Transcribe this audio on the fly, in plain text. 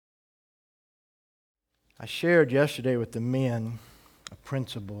I shared yesterday with the men a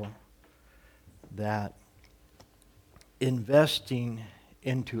principle that investing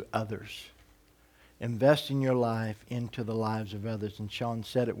into others, investing your life into the lives of others, and Sean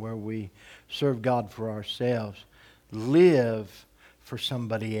said it where we serve God for ourselves, live for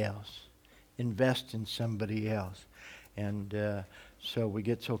somebody else, invest in somebody else. And so we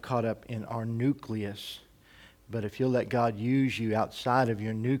get so caught up in our nucleus. But if you'll let God use you outside of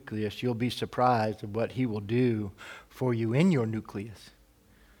your nucleus, you'll be surprised at what He will do for you in your nucleus.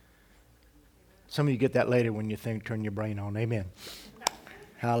 Some of you get that later when you turn your brain on. Amen.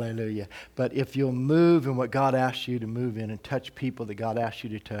 Hallelujah. But if you'll move in what God asks you to move in and touch people that God asks you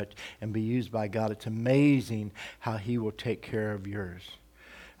to touch and be used by God, it's amazing how He will take care of yours.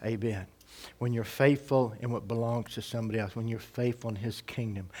 Amen. When you're faithful in what belongs to somebody else, when you're faithful in His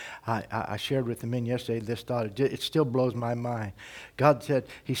kingdom. I shared with the men yesterday this thought. It still blows my mind. God said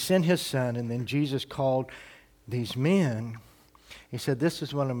He sent His Son, and then Jesus called these men. He said, this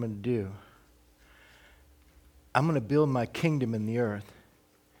is what I'm going to do. I'm going to build my kingdom in the earth,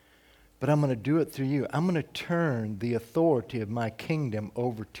 but I'm going to do it through you. I'm going to turn the authority of my kingdom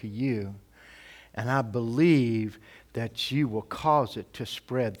over to you, and I believe that you will cause it to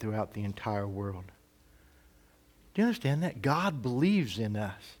spread throughout the entire world. Do you understand that? God believes in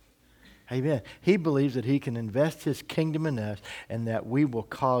us. Amen. He believes that He can invest His kingdom in us and that we will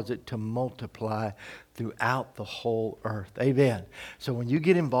cause it to multiply throughout the whole earth. Amen. So when you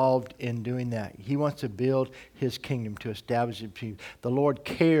get involved in doing that, He wants to build His kingdom to establish it. The Lord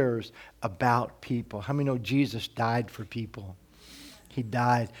cares about people. How many know Jesus died for people? He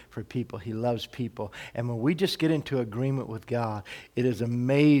died for people. He loves people. And when we just get into agreement with God, it is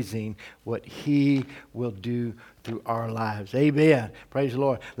amazing what He will do through our lives. Amen. Praise the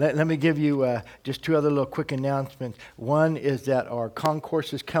Lord. Let me give you just two other little quick announcements. One is that our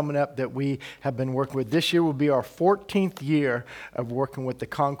concourse is coming up that we have been working with. This year will be our 14th year of working with the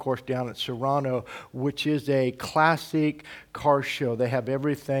concourse down at Serrano, which is a classic car show. They have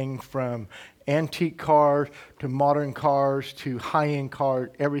everything from antique cars to modern cars to high-end cars,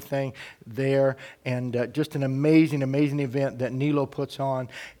 everything there. And just an amazing, amazing event that Nilo puts on.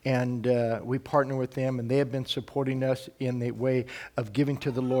 And we partner with them, and they have been supporting us in the way of giving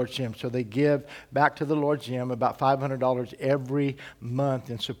to the Lord's Gym. So they give back to the Lord's Gym about $500 every month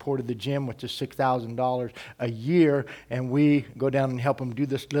in support of the gym, which is $6,000 a year. And we go down and help them do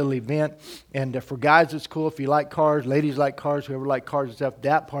this little event. And for guys, it's cool. If you like cars, ladies like cars, whoever like cars and stuff,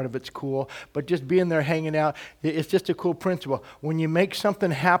 that part of it's cool. But just being there hanging out, it's just a cool principle. When you make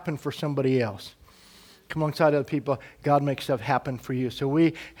something happen for somebody else, come alongside other people, God makes stuff happen for you. So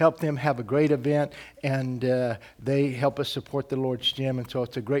we help them have a great event, and they help us support the Lord's Gym. And so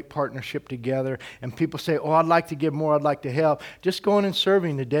it's a great partnership together. And people say, oh, I'd like to give more, I'd like to help. Just go in and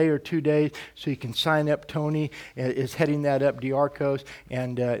serving a day or 2 days so you can sign up. Tony is heading that up, Diarcos,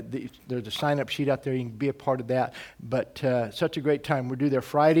 and there's a sign-up sheet out there. You can be a part of that. But such a great time. We do there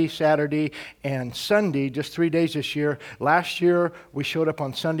Friday, Saturday, and Sunday, just 3 days this year. Last year, we showed up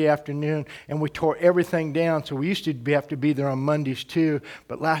on Sunday afternoon, and we tore everything down. So we used to have to be there on Mondays too,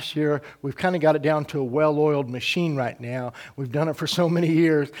 but last year we've kind of got it down to a well-oiled machine right now. We've done it for so many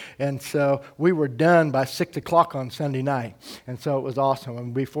years, and so we were done by 6 o'clock on Sunday night, and so it was awesome.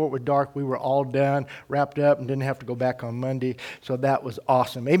 And before it was dark, we were all done, wrapped up, and didn't have to go back on Monday, so that was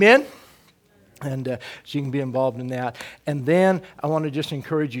awesome. Amen? And so you can be involved in that. And then I want to just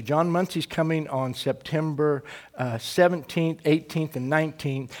encourage you. John Muncie's coming on September 17th, 18th, and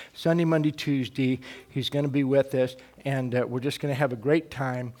 19th, Sunday, Monday, Tuesday. He's going to be with us, and we're just going to have a great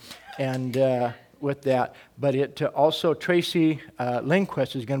time. And with that. But also Tracy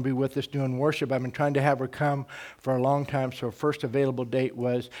Lindquist is going to be with us doing worship. I've been trying to have her come for a long time, so her first available date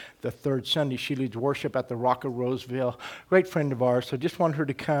was the third Sunday. She leads worship at the Rock of Roseville. Great friend of ours, so just wanted her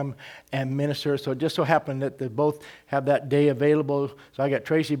to come and minister. So it just so happened that they both have that day available. So I got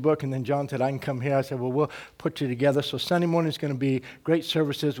Tracy booked, and then John said, I can come here. I said, well, we'll put you together. So Sunday morning is going to be great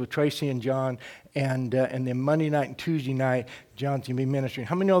services with Tracy and John, and then Monday night and Tuesday night, John's going to be ministering.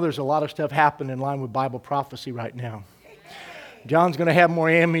 How many know there's a lot of stuff happening in line with Bible prophecy right now? John's going to have more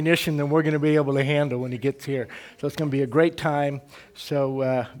ammunition than we're going to be able to handle when he gets here. So it's going to be a great time,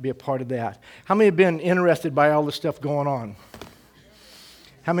 so be a part of that. How many have been interested by all the stuff going on?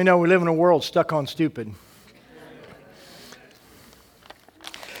 How many know we live in a world stuck on stupid?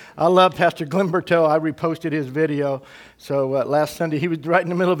 I love Pastor Glenn Berteau. I reposted his video. So last Sunday, he was right in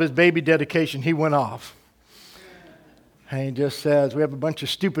the middle of his baby dedication. He went off. And he just says, we have a bunch of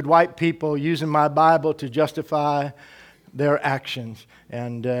stupid white people using my Bible to justify their actions.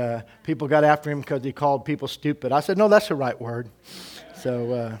 And people got after him because he called people stupid. I said, no, that's the right word.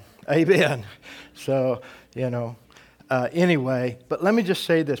 So Amen. So, anyway, but let me just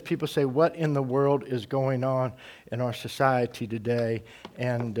say this. People say, what in the world is going on in our society today?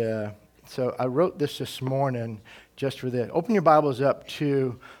 And so I wrote this morning just for this. Open your Bibles up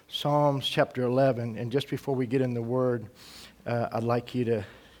to Psalms chapter 11. And just before we get in the Word, I'd like you to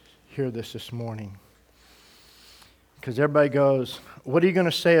hear this morning. Because everybody goes, what are you going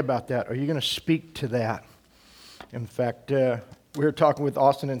to say about that? Are you going to speak to that? In fact, we were talking with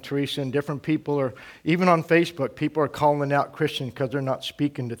Austin and Teresa, and different people are, even on Facebook, people are calling out Christians because they're not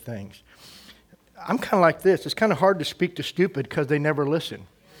speaking to things. I'm kind of like this. It's kind of hard to speak to stupid because they never listen.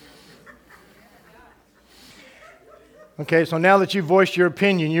 Okay, so now that you've voiced your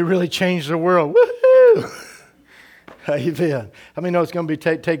opinion, you really changed the world. Woohoo! Amen. How many know it's going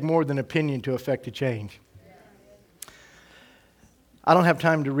to take more than opinion to affect a change? I don't have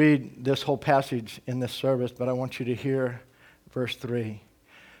time to read this whole passage in this service, but I want you to hear verse 3.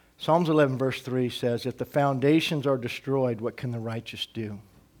 Psalms 11, verse 3 says, if the foundations are destroyed, what can the righteous do?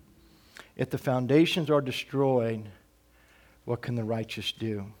 If the foundations are destroyed, what can the righteous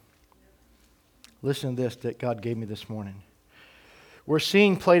do? Listen to this that God gave me this morning. We're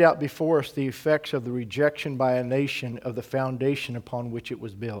seeing played out before us the effects of the rejection by a nation of the foundation upon which it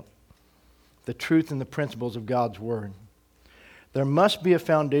was built, the truth and the principles of God's Word. There must be a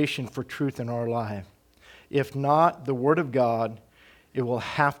foundation for truth in our life. If not the Word of God, it will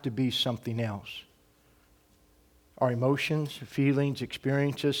have to be something else. Our emotions, feelings,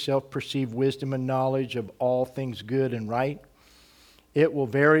 experiences, self-perceived wisdom and knowledge of all things good and right. It will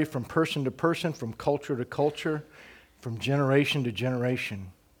vary from person to person, from culture to culture, from generation to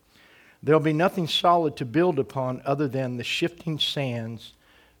generation. There will be nothing solid to build upon other than the shifting sands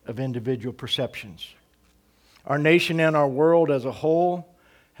of individual perceptions. Our nation and our world as a whole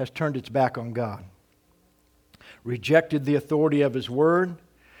has turned its back on God, rejected the authority of His Word,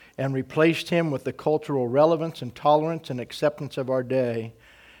 and replaced Him with the cultural relevance and tolerance and acceptance of our day.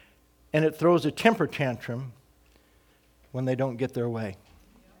 And it throws a temper tantrum when they don't get their way.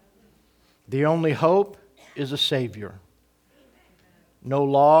 The only hope is a Savior. No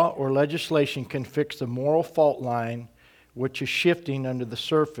law or legislation can fix the moral fault line which is shifting under the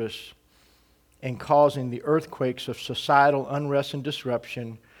surface and causing the earthquakes of societal unrest and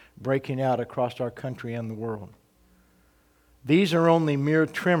disruption breaking out across our country and the world. These are only mere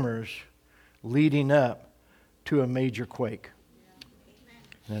tremors leading up to a major quake.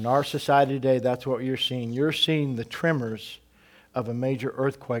 And in our society today, that's what you're seeing. You're seeing the tremors of a major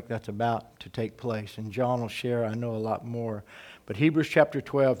earthquake that's about to take place. And John will share, I know, a lot more. But Hebrews chapter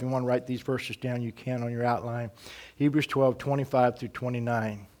 12, if you want to write these verses down, you can on your outline. Hebrews 12, 25 through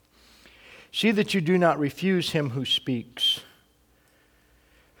 29. See that you do not refuse him who speaks.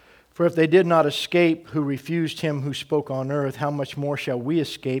 For if they did not escape who refused him who spoke on earth, how much more shall we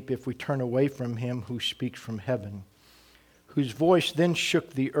escape if we turn away from him who speaks from heaven? Whose voice then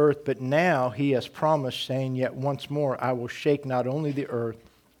shook the earth, but now he has promised, saying, yet once more I will shake not only the earth,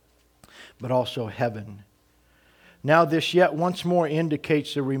 but also heaven. Now this yet once more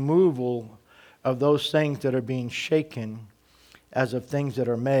indicates the removal of those things that are being shaken, as of things that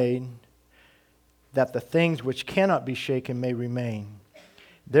are made, that the things which cannot be shaken may remain.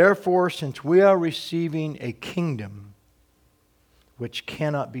 Therefore, since we are receiving a kingdom which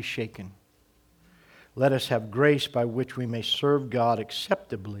cannot be shaken, let us have grace by which we may serve God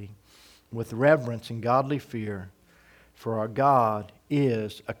acceptably with reverence and godly fear, for our God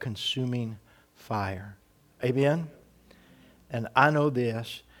is a consuming fire. Amen? And I know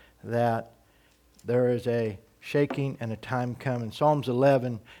this, that there is a shaking and a time coming. Psalms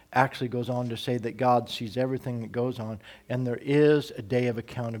 11 actually goes on to say that God sees everything that goes on, and there is a day of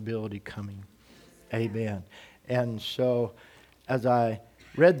accountability coming. Amen. And so as I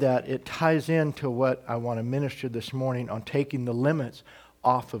read that, it ties into what I want to minister this morning on taking the limits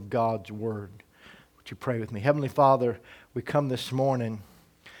off of God's Word. Would you pray with me? Heavenly Father, we come this morning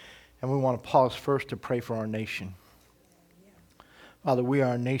and we want to pause first to pray for our nation. Father, we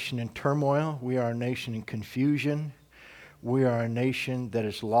are a nation in turmoil. We are a nation in confusion. We are a nation that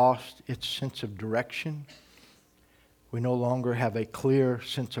has lost its sense of direction. We no longer have a clear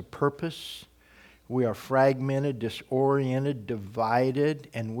sense of purpose. We are fragmented, disoriented, divided,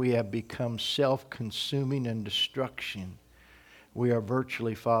 and we have become self-consuming and destruction. We are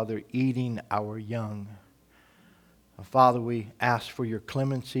virtually, Father, eating our young. Father, we ask for your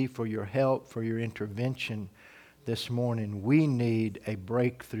clemency, for your help, for your intervention this morning. We need a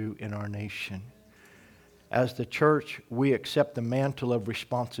breakthrough in our nation. As the church, we accept the mantle of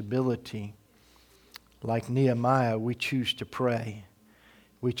responsibility. Like Nehemiah, we choose to pray.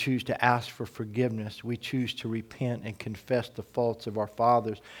 We choose to ask for forgiveness. We choose to repent and confess the faults of our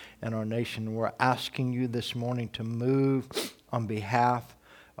fathers and our nation. We're asking you this morning to move on behalf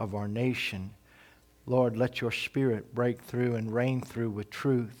of our nation. Lord, let your Spirit break through and reign through with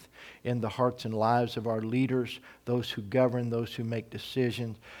truth in the hearts and lives of our leaders, those who govern, those who make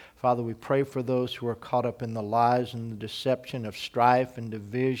decisions. Father, we pray for those who are caught up in the lies and the deception of strife and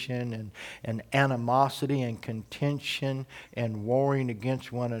division and animosity and contention and warring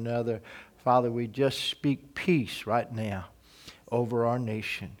against one another. Father, we just speak peace right now over our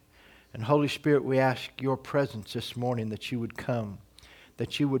nation. And Holy Spirit, we ask your presence this morning, that you would come.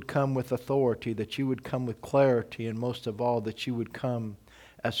 That you would come with authority, that you would come with clarity, and most of all, that you would come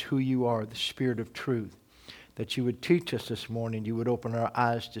as who you are, the Spirit of truth. That you would teach us this morning. You would open our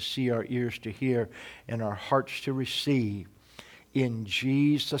eyes to see, our ears to hear, and our hearts to receive. In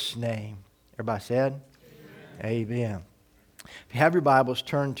Jesus' name. Everybody said? Amen. Amen. If you have your Bibles,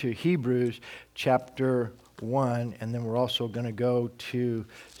 turn to Hebrews chapter 1, and then we're also going to go to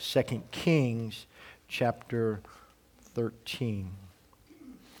 2 Kings chapter 13.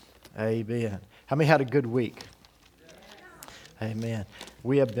 Amen. How many had a good week? Amen.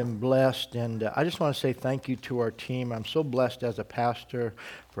 We have been blessed, and I just want to say thank you to our team. I'm so blessed as a pastor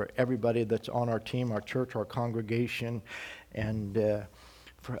for everybody that's on our team, our church, our congregation, and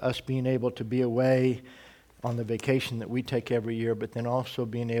for us being able to be away on the vacation that we take every year, but then also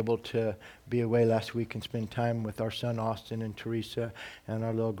being able to be away last week and spend time with our son Austin and Teresa and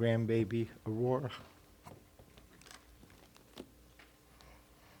our little grandbaby Aurora.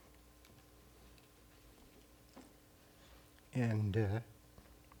 And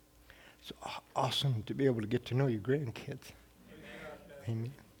it's awesome to be able to get to know your grandkids.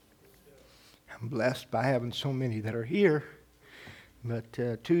 Amen. I'm blessed by having so many that are here. But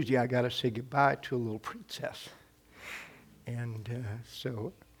Tuesday I got to say goodbye to a little princess. And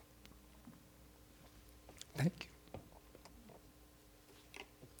so, thank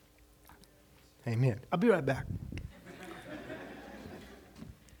you. Amen. I'll be right back.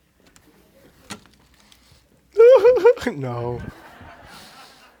 No.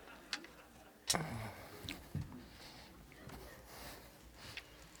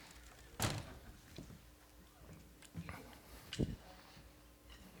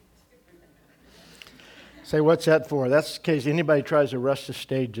 Say, what's that for? That's in case anybody tries to rush the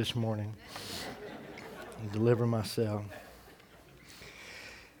stage this morning and deliver myself.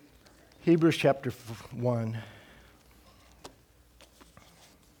 Hebrews chapter 1.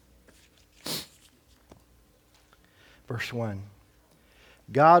 Verse 1.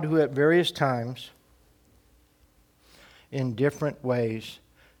 God, who at various times, in different ways,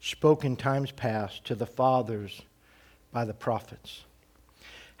 spoke in times past to the fathers by the prophets,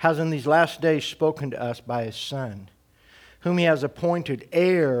 has in these last days spoken to us by His Son, whom He has appointed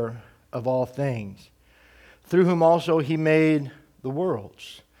heir of all things, through whom also He made the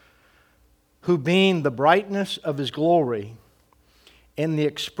worlds, who being the brightness of His glory and the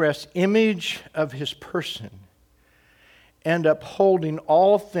express image of His person, and upholding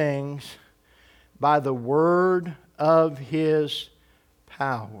all things by the word of His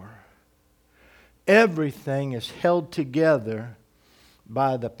power. Everything is held together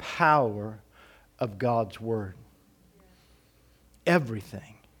by the power of God's word.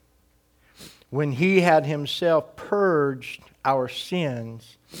 Everything. When He had Himself purged our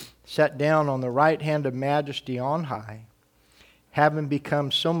sins, sat down on the right hand of majesty on high, having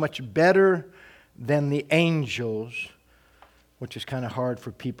become so much better than the angels, which is kind of hard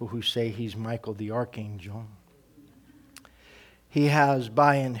for people who say He's Michael the Archangel. He has,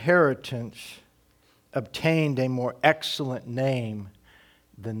 by inheritance, obtained a more excellent name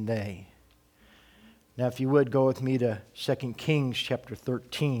than they. Now, if you would, go with me to 2 Kings chapter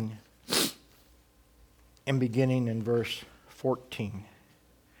 13 and beginning in verse 14.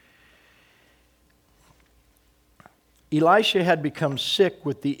 Elisha had become sick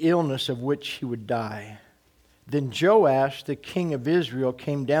with the illness of which he would die. Then Joash, the king of Israel,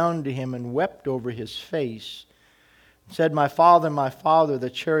 came down to him and wept over his face, and said, my father, the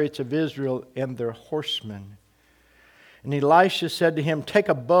chariots of Israel and their horsemen. And Elisha said to him, take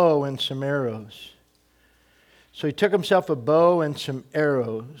a bow and some arrows. So he took himself a bow and some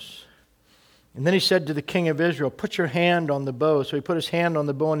arrows. And then he said to the king of Israel, put your hand on the bow. So he put his hand on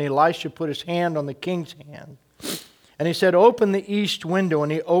the bow, and Elisha put his hand on the king's hand. And he said, open the east window.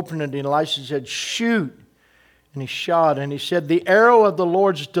 And he opened it, and Elisha said, shoot. And he shot, and he said, the arrow of the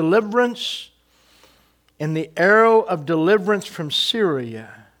Lord's deliverance and the arrow of deliverance from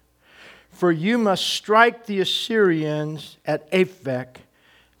Syria. For you must strike the Assyrians at Aphek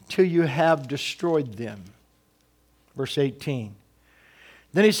till you have destroyed them. Verse 18.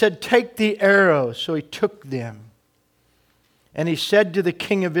 Then he said, take the arrows. So he took them. And he said to the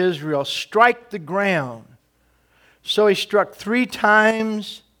king of Israel, strike the ground. So he struck 3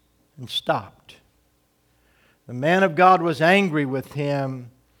 times and stopped. The man of God was angry with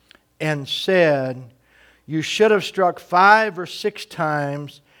him and said, you should have struck 5 or 6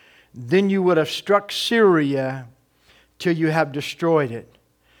 times, then you would have struck Syria till you have destroyed it.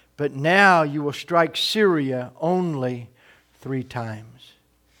 But now you will strike Syria only 3 times.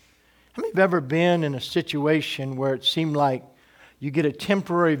 How many have ever been in a situation where it seemed like you get a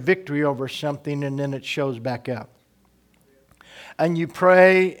temporary victory over something and then it shows back up? And you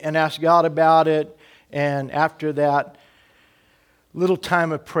pray and ask God about it, and after that little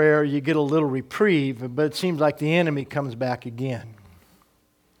time of prayer, you get a little reprieve, but it seems like the enemy comes back again.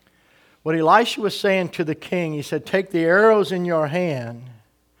 What Elisha was saying to the king, he said, take the arrows in your hand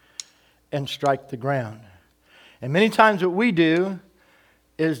and strike the ground. And many times what we do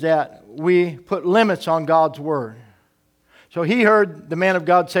is that we put limits on God's word. So he heard the man of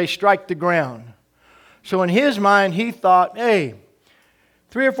God say, strike the ground. So in his mind, he thought, hey,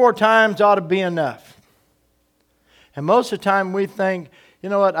 3 or 4 times ought to be enough. And most of the time we think, you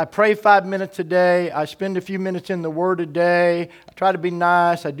know what, I pray 5 minutes a day, I spend a few minutes in the Word a day, I try to be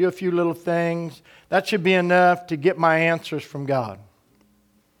nice, I do a few little things. That should be enough to get my answers from God.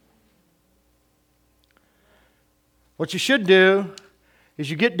 What you should do is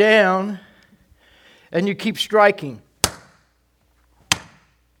you get down and you keep striking.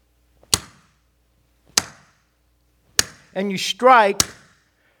 And you strike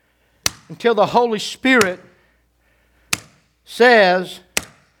until the Holy Spirit says,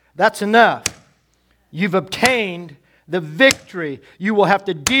 that's enough. You've obtained the victory. You will have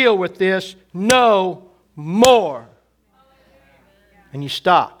to deal with this no more. And you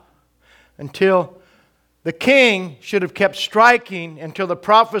stop until the king should have kept striking until the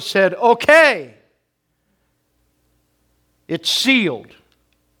prophet said, okay, it's sealed.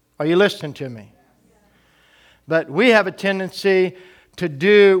 Are you listening to me? But we have a tendency to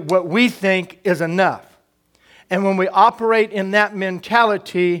do what we think is enough. And when we operate in that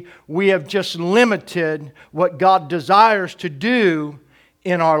mentality, we have just limited what God desires to do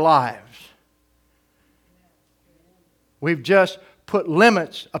in our lives. We've just put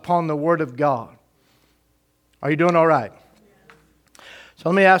limits upon the Word of God. Are you doing all right? So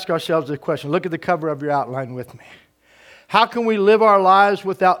let me ask ourselves a question. Look at the cover of your outline with me. How can we live our lives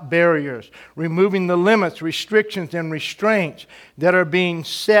without barriers, removing the limits, restrictions, and restraints that are being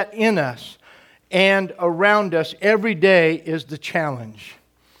set in us and around us every day is the challenge.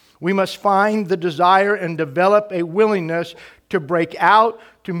 We must find the desire and develop a willingness to break out,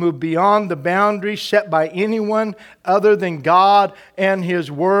 to move beyond the boundaries set by anyone other than God and His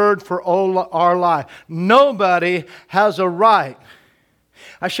Word for all our life. Nobody has a right.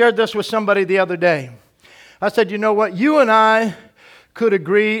 I shared this with somebody the other day. I said, you know what? You and I could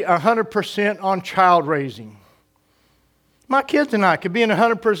agree 100% on child raising. My kids and I could be in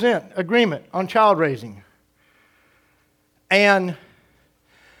 100% agreement on child raising. And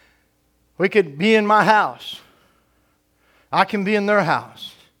we could be in my house. I can be in their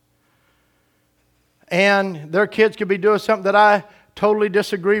house. And their kids could be doing something that I totally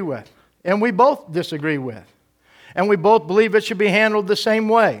disagree with. And we both disagree with. And we both believe it should be handled the same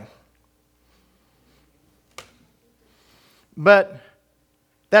way. But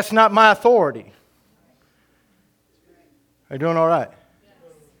that's not my authority. Are you doing all right?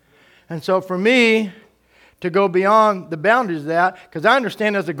 And so for me to go beyond the boundaries of that, because I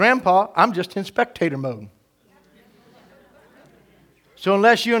understand as a grandpa, I'm just in spectator mode. So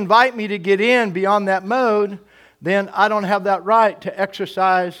unless you invite me to get in beyond that mode, then I don't have that right to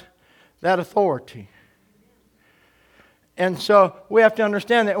exercise that authority. And so we have to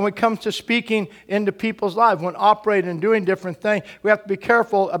understand that when it comes to speaking into people's lives, when operating and doing different things, we have to be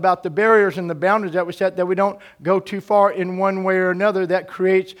careful about the barriers and the boundaries that we set, that we don't go too far in one way or another. That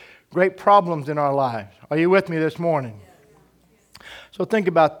creates great problems in our lives. Are you with me this morning? So think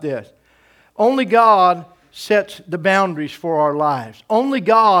about this. Only God sets the boundaries for our lives. Only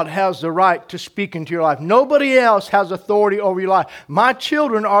God has the right to speak into your life. Nobody else has authority over your life. My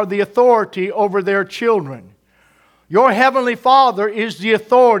children are the authority over their children. Your Heavenly Father is the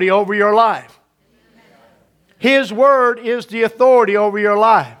authority over your life. His Word is the authority over your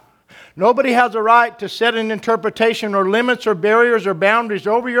life. Nobody has a right to set an interpretation or limits or barriers or boundaries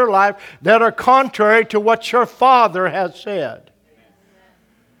over your life that are contrary to what your Father has said.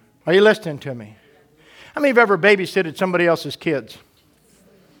 Are you listening to me? How many have ever babysitted somebody else's kids?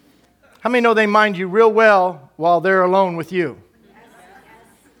 How many know they mind you real well while they're alone with you?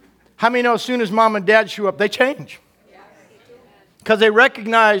 How many know as soon as mom and dad show up, they change? Because they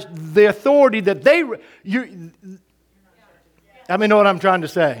recognize the authority that I mean, know what I'm trying to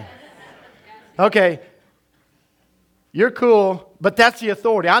say. Okay, you're cool, but that's the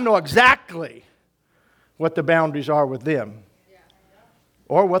authority. I know exactly what the boundaries are with them.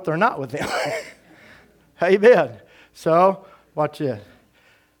 Or what they're not with them. Amen. So, watch this.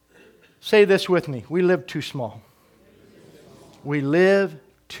 Say this with me. We live too small. We live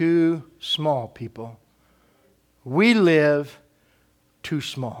too small, people. We live too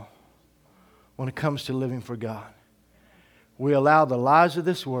small when it comes to living for God. We allow the lies of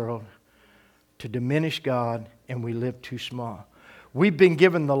this world to diminish God, and we live too small. We've been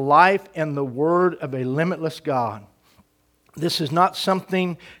given the life and the word of a limitless God. This is not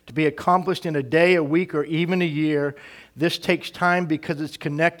something to be accomplished in a day, a week, or even a year. This takes time because it's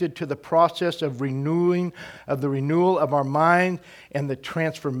connected to the process of the renewal of our mind and the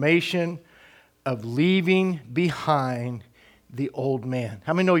transformation of leaving behind the old man.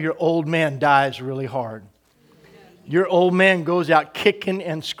 How many know your old man dies really hard? Your old man goes out kicking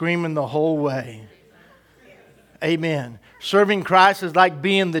and screaming the whole way. Amen. Serving Christ is like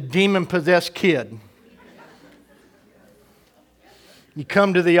being the demon-possessed kid. You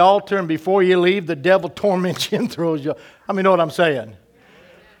come to the altar, and before you leave, the devil torments you and throws you. I mean, know what I'm saying?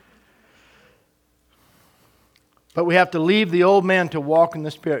 But we have to leave the old man to walk in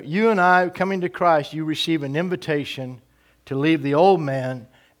the Spirit. You and I, coming to Christ, you receive an invitation to leave the old man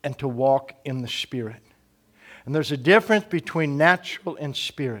and to walk in the Spirit. And there's a difference between natural and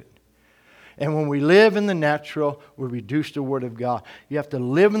spirit. And when we live in the natural, we reduce the Word of God. You have to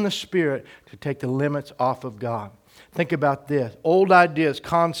live in the Spirit to take the limits off of God. Think about this. Old ideas,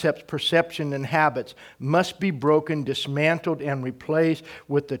 concepts, perception, and habits must be broken, dismantled, and replaced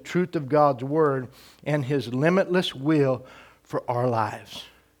with the truth of God's Word and His limitless will for our lives.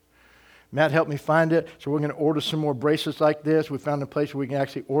 Matt helped me find it, so we're going to order some more bracelets like this. We found a place where we can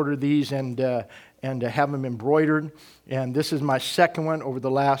actually order these and have them embroidered. And this is my second one over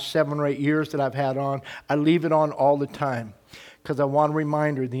the last 7 or 8 years that I've had on. I leave it on all the time because I want a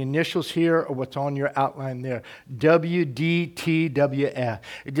reminder. The initials here are what's on your outline there. WDTWF.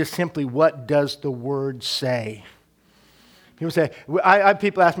 It's just simply, what does the Word say? People say,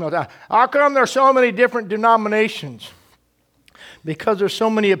 people ask me all the time, how come there's so many different denominations? Because there's so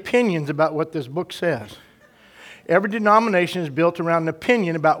many opinions about what this book says. Every denomination is built around an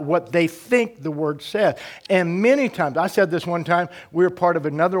opinion about what they think the Word says. And many times, I said this one time, we were part of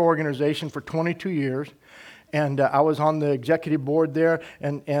another organization for 22 years. And I was on the executive board there.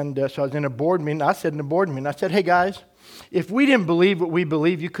 And so I was in a board meeting. I said in a board meeting, I said, hey guys, if we didn't believe what we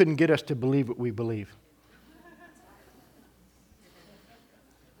believe, you couldn't get us to believe what we believe.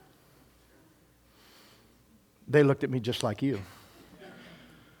 They looked at me just like you.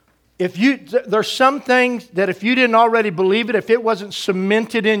 There's some things that if you didn't already believe it, if it wasn't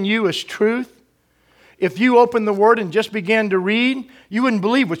cemented in you as truth, if you opened the Word and just began to read, you wouldn't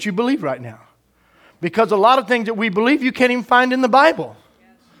believe what you believe right now. Because a lot of things that we believe you can't even find in the Bible.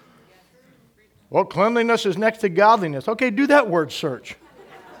 Well, cleanliness is next to godliness. Okay, do that word search.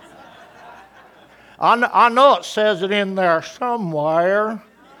 I know it says it in there somewhere.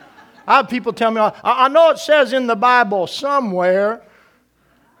 I have people tell me, I know it says in the Bible somewhere.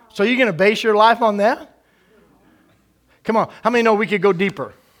 So you're going to base your life on that? Come on. How many know we could go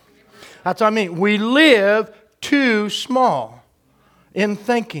deeper? That's what I mean. We live too small in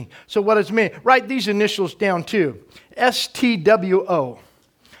thinking. So what does it mean? Write these initials down too. STWO.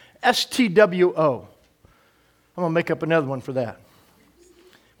 STWO. I'm going to make up another one for that.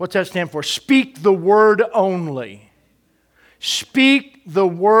 What's that stand for? Speak the word only. Speak the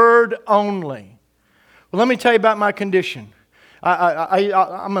word only. Well, let me tell you about my condition.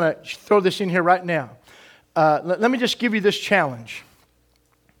 I'm going to throw this in here right now. Let me just give you this challenge.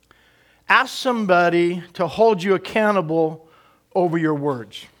 Ask somebody to hold you accountable over your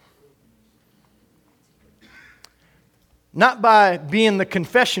words. Not by being the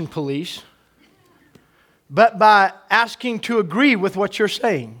confession police, but by asking to agree with what you're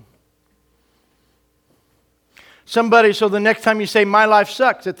saying. Somebody, so the next time you say, my life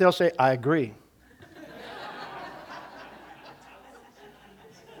sucks, that they'll say, I agree.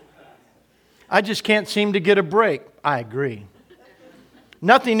 I just can't seem to get a break. I agree.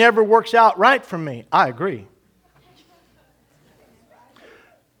 Nothing ever works out right for me. I agree.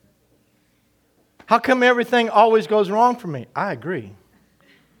 How come everything always goes wrong for me? I agree.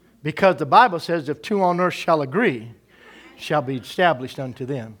 Because the Bible says, if two on earth shall agree, shall be established unto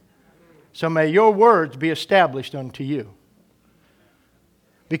them. So may your words be established unto you.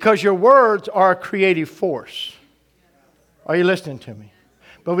 Because your words are a creative force. Are you listening to me?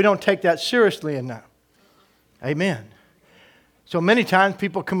 But we don't take that seriously enough. Amen. So many times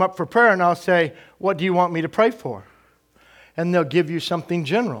people come up for prayer and I'll say, what do you want me to pray for? And they'll give you something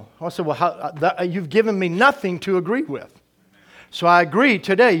general. I'll say, well, you've given me nothing to agree with. So I agree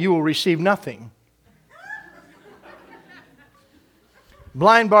today you will receive nothing.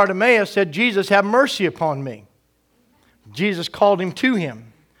 Blind Bartimaeus said, Jesus, have mercy upon me. Jesus called him to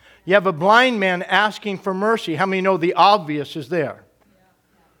him. You have a blind man asking for mercy. How many know the obvious is there?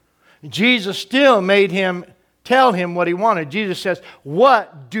 Jesus still made him tell him what he wanted. Jesus says,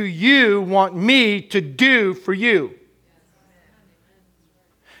 what do you want me to do for you?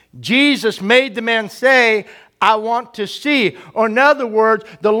 Jesus made the man say, I want to see. Or in other words,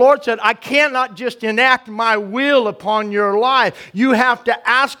 the Lord said, I cannot just enact my will upon your life. You have to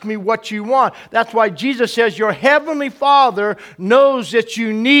ask me what you want. That's why Jesus says, your heavenly Father knows that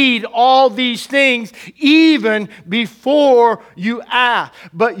you need all these things even before you ask.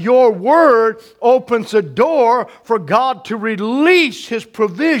 But your word opens a door for God to release His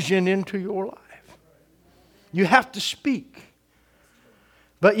provision into your life. You have to speak.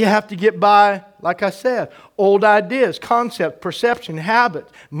 But you have to get by, like I said, old ideas, concepts, perception,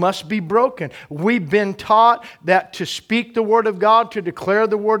 habits must be broken. We've been taught that to speak the Word of God, to declare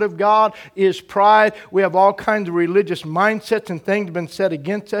the Word of God is pride. We have all kinds of religious mindsets and things been said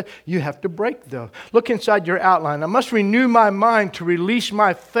against us. You have to break those. Look inside your outline. I must renew my mind to release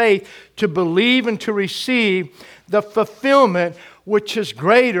my faith, to believe and to receive the fulfillment which is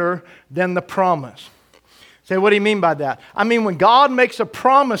greater than the promise. Say, what do you mean by that? I mean, when God makes a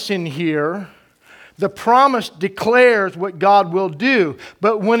promise in here, the promise declares what God will do.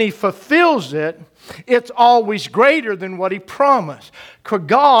 But when He fulfills it, it's always greater than what He promised. Because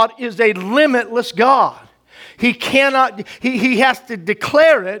God is a limitless God. He cannot, he has to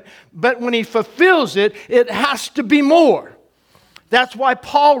declare it, but when He fulfills it, it has to be more. That's why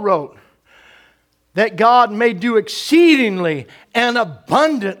Paul wrote that God may do exceedingly and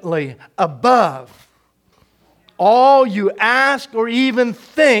abundantly above all you ask or even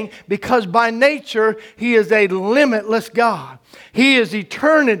think, because by nature He is a limitless God. He is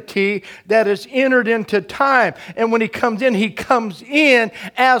eternity that is entered into time. And when He comes in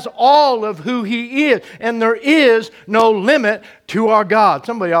as all of who He is. And there is no limit to our God.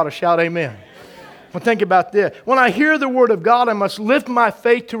 Somebody ought to shout amen. Well, think about this. When I hear the Word of God, I must lift my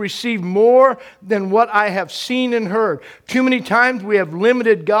faith to receive more than what I have seen and heard. Too many times we have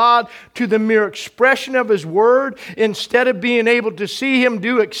limited God to the mere expression of His Word instead of being able to see Him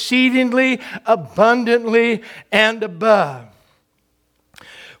do exceedingly, abundantly, and above.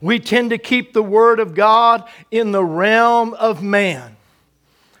 We tend to keep the Word of God in the realm of man.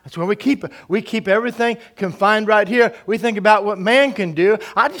 That's where we keep it. We keep everything confined right here. We think about what man can do.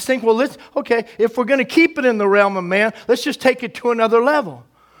 I just think, well, if we're going to keep it in the realm of man, let's just take it to another level.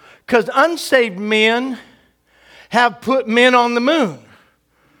 Because unsaved men have put men on the moon.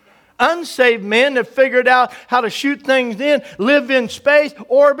 Unsaved men have figured out how to shoot things in, live in space,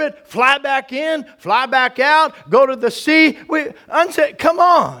 orbit, fly back in, fly back out, go to the sea. Come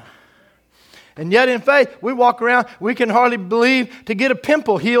on. And yet in faith, we walk around, we can hardly believe to get a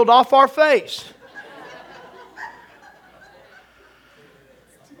pimple healed off our face.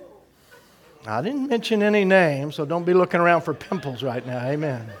 I didn't mention any names, so don't be looking around for pimples right now.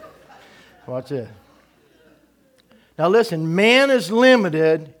 Amen. Watch it. Now listen, man is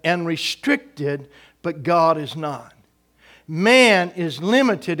limited and restricted, but God is not. Man is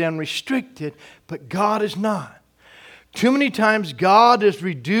limited and restricted, but God is not. Too many times God is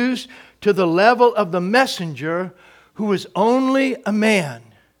reduced to the level of the messenger who is only a man.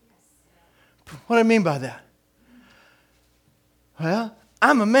 What do I mean by that? Well,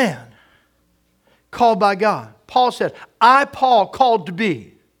 I'm a man called by God. Paul said, I, Paul, called to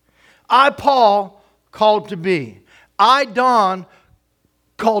be. I, Paul, called to be. I, Don,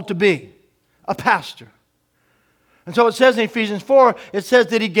 called to be a pastor. And so it says in Ephesians 4, it says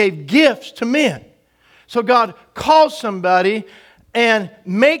that He gave gifts to men. So God calls somebody and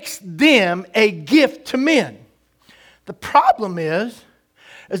makes them a gift to men. The problem is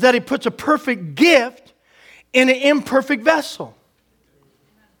that He puts a perfect gift in an imperfect vessel.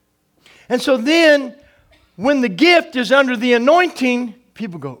 And so then, when the gift is under the anointing,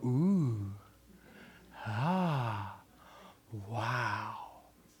 people go, ooh, wow,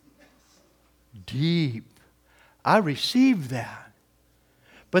 deep. I received that.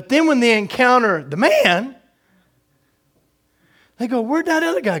 But then when they encounter the man, they go, where'd that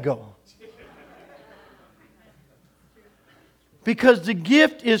other guy go? Because the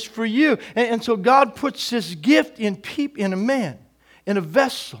gift is for you. And so God puts this gift in a man, in a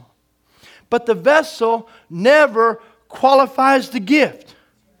vessel. But the vessel never qualifies the gift.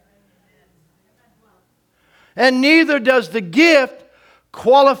 And neither does the gift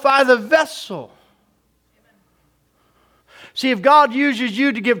qualify the vessel. See, if God uses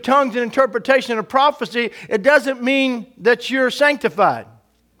you to give tongues and interpretation of prophecy, it doesn't mean that you're sanctified.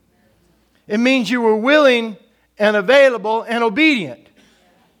 It means you were willing and available and obedient.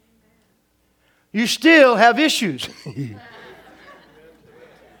 You still have issues.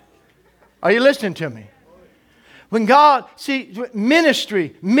 Are you listening to me? When God, see,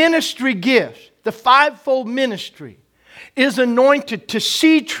 ministry gifts, the fivefold ministry is anointed to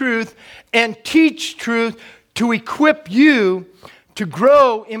see truth and teach truth to equip you to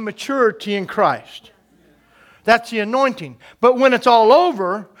grow in maturity in Christ. That's the anointing. But when it's all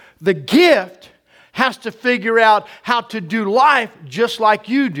over, the gift has to figure out how to do life just like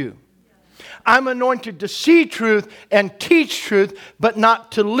you do. I'm anointed to see truth and teach truth, but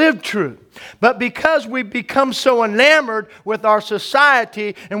not to live truth. But because we become so enamored with our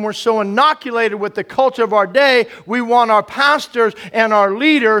society and we're so inoculated with the culture of our day, we want our pastors and our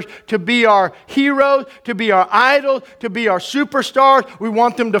leaders to be our heroes, to be our idols, to be our superstars. We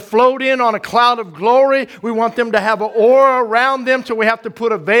want them to float in on a cloud of glory. We want them to have an aura around them, so we have to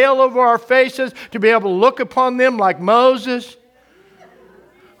put a veil over our faces to be able to look upon them like Moses.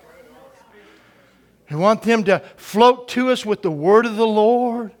 We want them to float to us with the word of the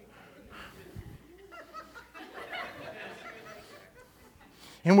Lord.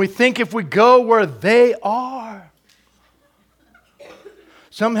 And we think if we go where they are,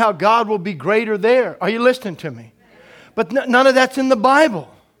 somehow God will be greater there. Are you listening to me? But none of that's in the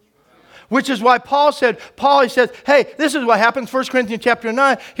Bible. Which is why Paul says, hey, this is what happens, 1 Corinthians chapter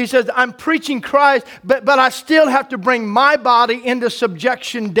 9. He says, I'm preaching Christ, but I still have to bring my body into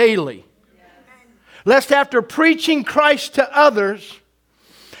subjection daily. Lest after preaching Christ to others,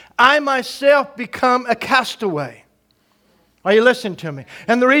 I myself become a castaway. Are you listening to me?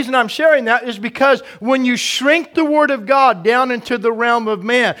 And the reason I'm sharing that is because when you shrink the Word of God down into the realm of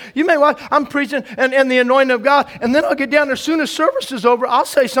man, you may watch, I'm preaching and the anointing of God, and then I'll get down there as soon as service is over, I'll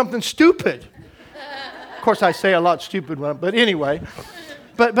say something stupid. Of course, I say a lot stupid, but anyway.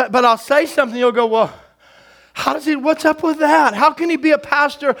 But I'll say something, you'll go, well, what's up with that? How can he be a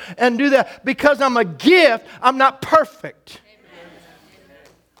pastor and do that? Because I'm a gift, I'm not perfect.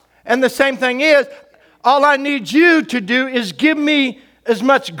 And the same thing is, all I need you to do is give me as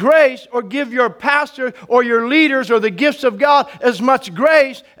much grace, or give your pastor or your leaders or the gifts of God as much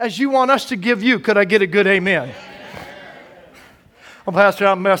grace as you want us to give you. Could I get a good amen? Well, Pastor,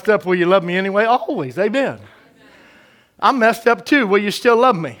 I'm messed up. Will you love me anyway? Always. Amen. I'm messed up too. Will you still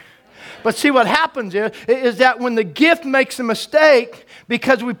love me? But see, what happens is that when the gift makes a mistake,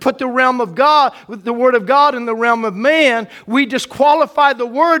 because we put the realm of God, with the Word of God in the realm of man, we disqualify the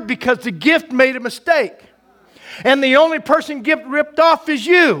Word because the gift made a mistake. And the only person gift ripped off is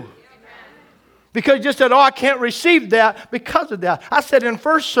you. Because you just said, I can't receive that because of that. I said in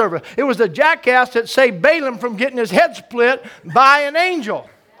first service, it was the jackass that saved Balaam from getting his head split by an angel.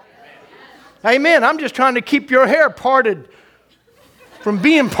 Amen. I'm just trying to keep your hair parted from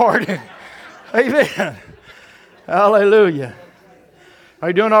being parted. Amen. Hallelujah. Are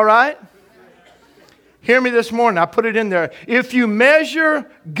you doing all right? Hear me this morning. I put it in there. If you measure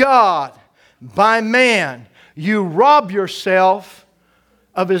God by man, you rob yourself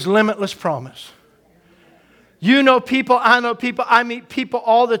of His limitless promise. You know people, I know people, I meet people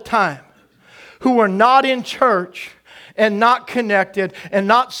all the time who are not in church and not connected and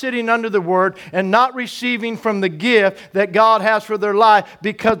not sitting under the Word and not receiving from the gift that God has for their life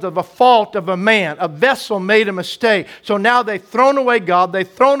because of a fault of a man. A vessel made a mistake. So now they've thrown away God, they've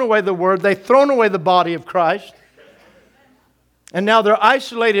thrown away the Word, they've thrown away the body of Christ. And now they're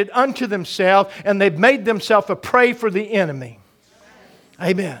isolated unto themselves and they've made themselves a prey for the enemy.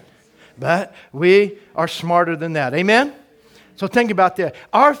 Amen. But we are smarter than that. Amen? So think about that.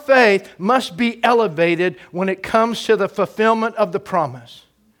 Our faith must be elevated when it comes to the fulfillment of the promise.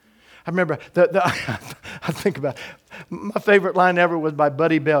 I remember, I think about it. My favorite line ever was by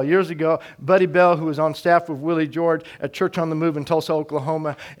Buddy Bell. Years ago, Buddy Bell, who was on staff with Willie George at Church on the Move in Tulsa,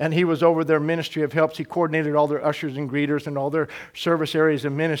 Oklahoma, and he was over their ministry of helps. He coordinated all their ushers and greeters and all their service areas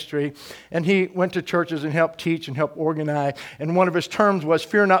of ministry. And he went to churches and helped teach and help organize. And one of his terms was,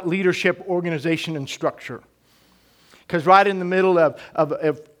 fear not leadership, organization, and structure. Because right in the middle of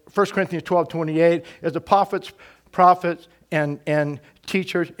 1 Corinthians 12:28 is the prophets, and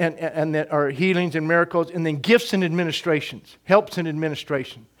teachers, and that are healings and miracles, and then gifts and administrations, helps and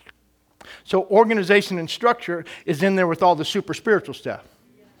administration. So organization and structure is in there with all the super spiritual stuff.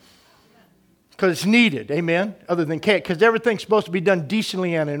 Because it's needed, amen? Other than chaos, because everything's supposed to be done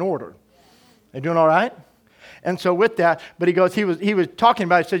decently and in order. They doing all right? And so with that, but he was talking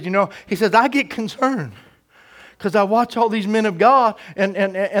about it, he says, he says, I get concerned Because I watch all these men of God,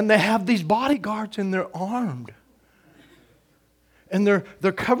 and they have these bodyguards, and they're armed. And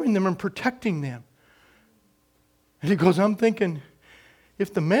they're covering them and protecting them. And he goes, I'm thinking,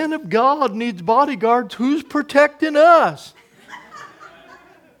 if the man of God needs bodyguards, who's protecting us?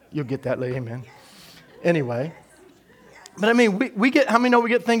 You'll get that later, amen. Anyway. But I mean, we get, how many know we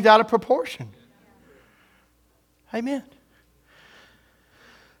get things out of proportion? Amen.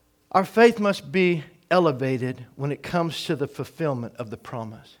 Our faith must be elevated when it comes to the fulfillment of the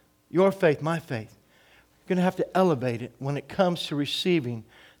promise. Your faith, my faith. You're going to have to elevate it when it comes to receiving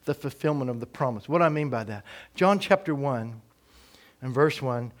the fulfillment of the promise. What do I mean by that? John chapter 1 and verse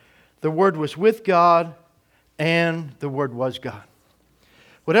 1. The Word was with God and the Word was God.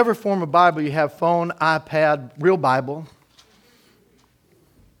 Whatever form of Bible you have, phone, iPad, real Bible.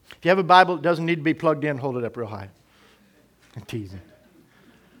 If you have a Bible, it doesn't need to be plugged in. Hold it up real high. I'm teasing.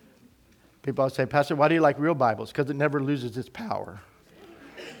 People always say, Pastor, why do you like real Bibles? Because it never loses its power.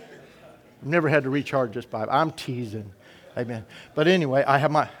 I've never had to recharge this Bible. I'm teasing. Amen. But anyway,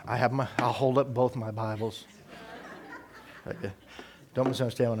 I'll hold up both my Bibles. Don't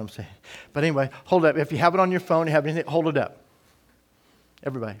misunderstand what I'm saying. But anyway, hold it up. If you have it on your phone, you have anything, hold it up.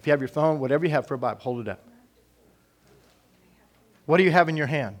 Everybody, if you have your phone, whatever you have for a Bible, hold it up. What do you have in your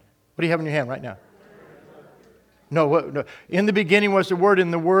hand? What do you have in your hand right now? No. In the beginning was the Word,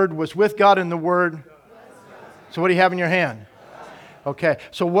 and the Word was with God, and the Word. So what do you have in your hand? Okay.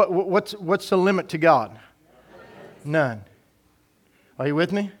 So what's the limit to God? None. Are you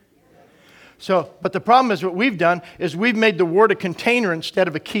with me? So, but the problem is what we've done is we've made the Word a container instead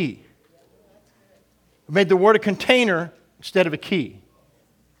of a key. We made the Word a container instead of a key.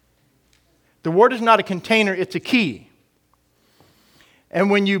 The Word is not a container, it's a key. And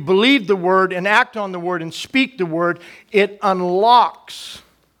when you believe the Word and act on the Word and speak the Word, it unlocks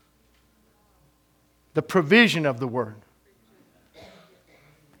the provision of the Word.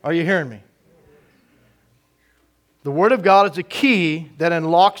 Are you hearing me? The Word of God is a key that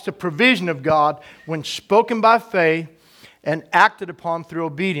unlocks the provision of God when spoken by faith and acted upon through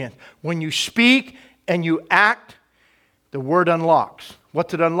obedience. When you speak and you act, the Word unlocks.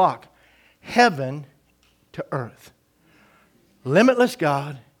 What's it unlock? Heaven to earth. Limitless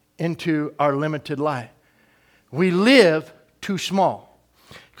God into our limited life. We live too small.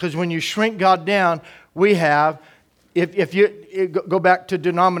 Because when you shrink God down, we have, if you go back to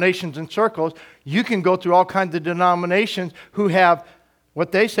denominations and circles, you can go through all kinds of denominations who have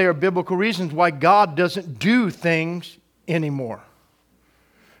what they say are biblical reasons why God doesn't do things anymore.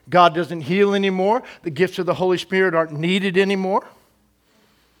 God doesn't heal anymore. The gifts of the Holy Spirit aren't needed anymore.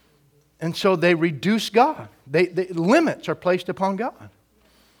 And so they reduce God. Limits are placed upon God.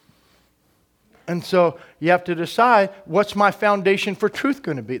 And so you have to decide, what's my foundation for truth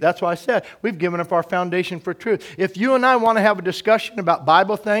going to be? That's why I said we've given up our foundation for truth. If you and I want to have a discussion about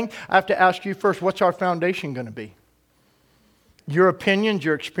Bible things, I have to ask you first, what's our foundation going to be? Your opinions,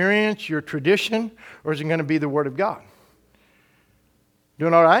 your experience, your tradition, or is it going to be the Word of God?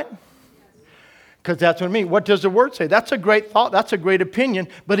 Doing all right? Because that's what I mean. What does the Word say? That's a great thought. That's a great opinion.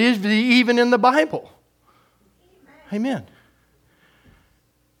 But is it even in the Bible? Amen.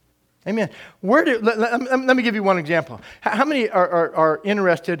 Amen. Let me give you one example. How many are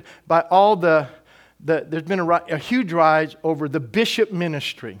interested by all there's been a huge rise over the bishop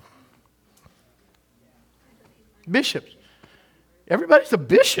ministry? Bishops. Everybody's a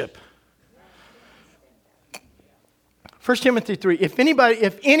bishop. 1 Timothy 3. If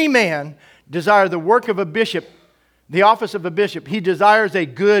any man desire the work of a bishop, the office of a bishop, he desires a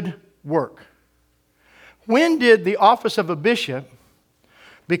good work. When did the office of a bishop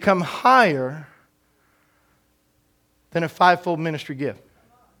become higher than a fivefold ministry gift?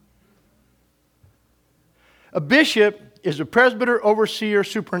 A bishop is a presbyter, overseer,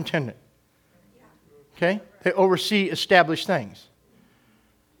 superintendent. Okay? They oversee established things.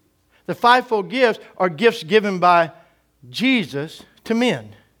 The fivefold gifts are gifts given by Jesus to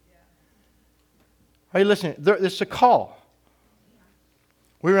men. Are you listening? It's a call.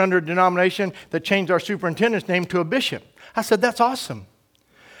 We were under a denomination that changed our superintendent's name to a bishop. I said, that's awesome.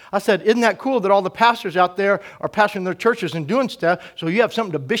 I said, isn't that cool that all the pastors out there are pastoring their churches and doing stuff, so you have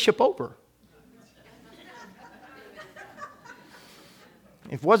something to bishop over?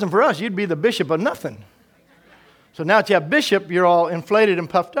 If it wasn't for us, you'd be the bishop of nothing. So now that you have bishop, you're all inflated and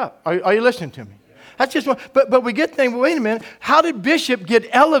puffed up. Are you listening to me? That's just one. But we get thinking, wait a minute, how did bishop get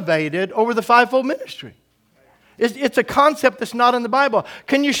elevated over the fivefold ministry? It's a concept that's not in the Bible.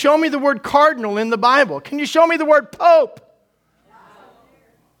 Can you show me the word cardinal in the Bible? Can you show me the word pope?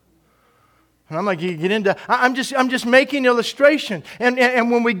 And I'm like, you get into, I'm just making illustration.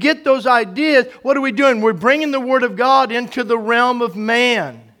 And when we get those ideas, what are we doing? We're bringing the Word of God into the realm of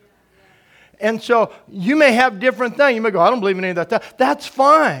man. And so you may have different things. You may go, I don't believe in any of that. That's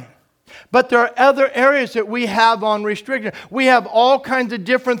fine. But there are other areas that we have on restriction. We have all kinds of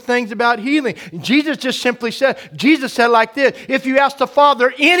different things about healing. Jesus just simply said, Jesus said like this, if you ask the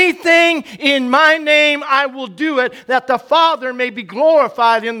Father anything in my name, I will do it, that the Father may be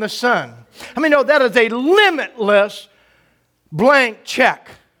glorified in the Son. I mean, no, that is a limitless blank check.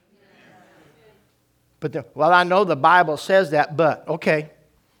 But, well, I know the Bible says that, but, okay.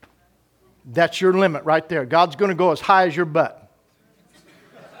 That's your limit right there. God's going to go as high as your butt.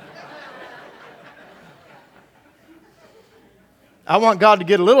 I want God to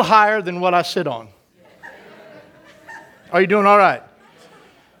get a little higher than what I sit on. Are you doing all right?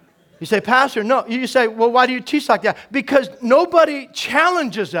 You say, Pastor, no. You say, well, why do you teach like that? Because nobody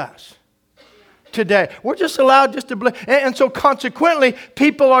challenges us today. We're just allowed just to believe. And so consequently,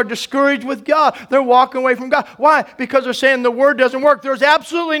 people are discouraged with God. They're walking away from God. Why? Because they're saying the Word doesn't work. There's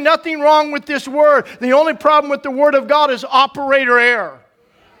absolutely nothing wrong with this Word. The only problem with the Word of God is operator error.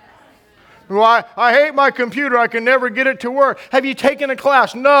 Well, I hate my computer. I can never get it to work. Have you taken a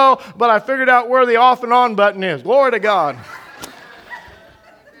class? No, but I figured out where the off and on button is. Glory to God.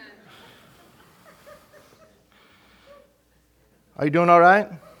 Are you doing all right?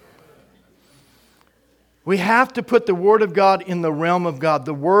 We have to put the Word of God in the realm of God.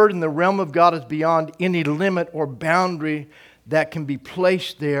 The Word in the realm of God is beyond any limit or boundary that can be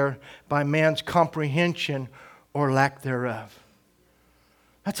placed there by man's comprehension or lack thereof.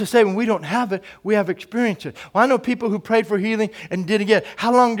 That's to say, when we don't have it, we have experiences. Well, I know people who prayed for healing and didn't get it.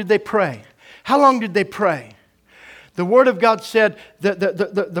 How long did they pray? How long did they pray? The Word of God said,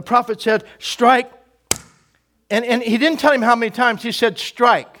 the prophet said, strike. And he didn't tell him how many times. He said,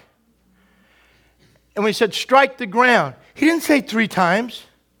 strike. And when he said, strike the ground, he didn't say 3 times.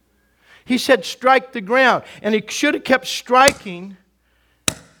 He said, strike the ground. And he should have kept striking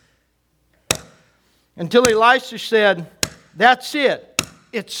until Elisha said, that's it.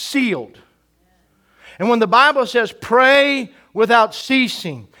 It's sealed. And when the Bible says pray without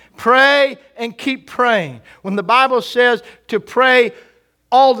ceasing, pray and keep praying. When the Bible says to pray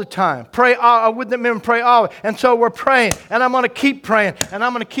all the time, pray, I wouldn't mean pray always. And so we're praying, and I'm going to keep praying, and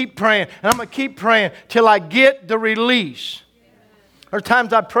I'm going to keep praying, and I'm going to keep praying till I get the release. There are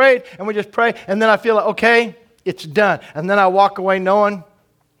times I prayed, and we just pray, and then I feel like, okay, it's done. And then I walk away knowing,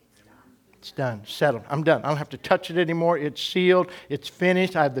 it's done, settled. I'm done. I don't have to touch it anymore. It's sealed. It's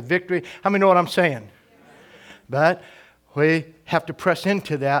finished. I have the victory. How many know what I'm saying? But we have to press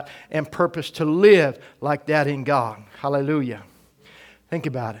into that and purpose to live like that in God. Hallelujah. Think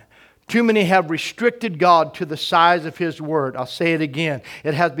about it. Too many have restricted God to the size of His Word. I'll say it again.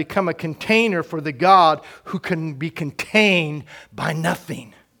 It has become a container for the God who can be contained by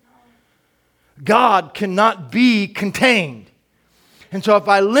nothing. God cannot be contained. And so if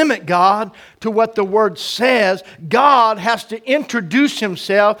I limit God to what the Word says, God has to introduce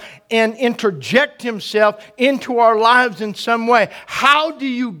Himself and interject Himself into our lives in some way. How do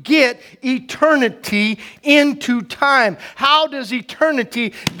you get eternity into time? How does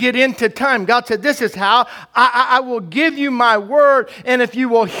eternity get into time? God said, this is how. I will give you my Word, and if you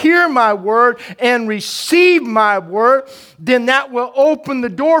will hear my Word and receive my Word, then that will open the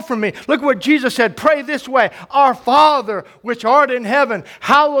door for me. Look what Jesus said. Pray this way. Our Father, which art in heaven,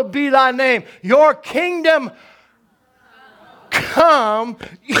 hallowed be thy name. Your kingdom come,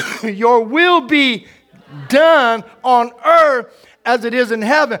 your will be done on earth as it is in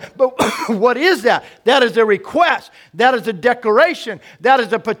heaven. But what is that? That is a request. That is a declaration. That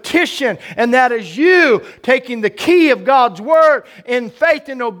is a petition. And that is you taking the key of God's Word in faith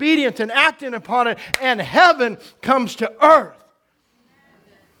and obedience and acting upon it. And heaven comes to earth.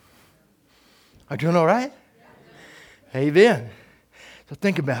 Are you doing all right? Amen. So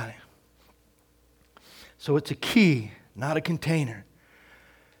think about it. So it's a key, not a container.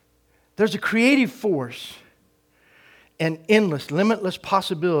 There's a creative force and endless, limitless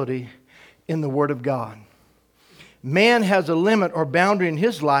possibility in the Word of God. Man has a limit or boundary in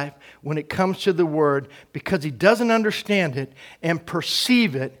his life when it comes to the Word because he doesn't understand it and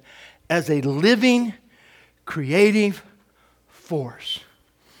perceive it as a living, creative force.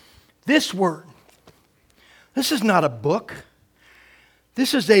 This Word, this is not a book.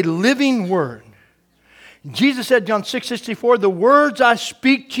 This is a living Word. Jesus said, John 6:64, the words I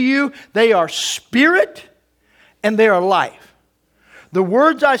speak to you, they are spirit and they are life. The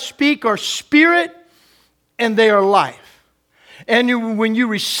words I speak are spirit and they are life. And when you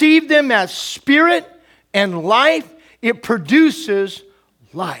receive them as spirit and life, it produces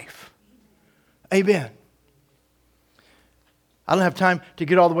life. Amen. I don't have time to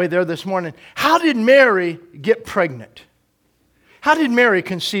get all the way there this morning. How did Mary get pregnant? How did Mary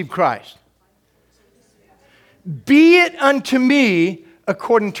conceive Christ? Be it unto me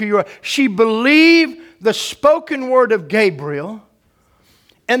according to your... She believed the spoken word of Gabriel,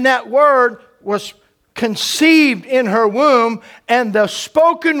 and that word was conceived in her womb, and the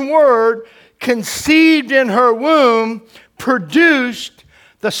spoken word conceived in her womb produced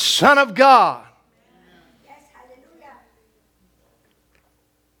the Son of God. Yes, hallelujah.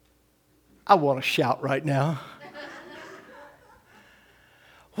 I want to shout right now.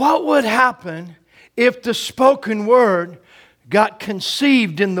 What would happen if the spoken word got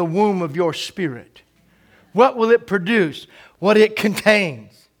conceived in the womb of your spirit? What will it produce? What it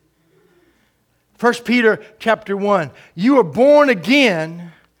contains. 1 Peter chapter 1. You are born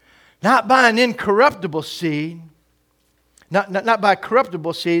again, not by an incorruptible seed, not by a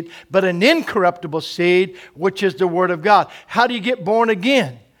corruptible seed, but an incorruptible seed, which is the Word of God. How do you get born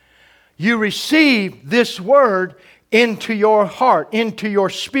again? You receive this Word into your heart, into your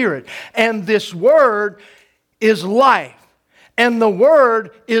spirit. And this Word is life. And the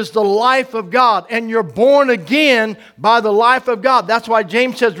Word is the life of God. And you're born again by the life of God. That's why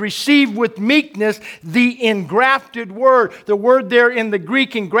James says, receive with meekness the engrafted Word. The word there in the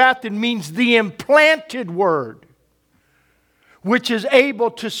Greek, engrafted, means the implanted Word, which is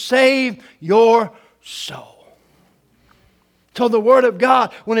able to save your soul. So the Word of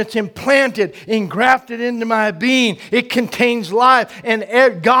God, when it's implanted, engrafted into my being, it contains life.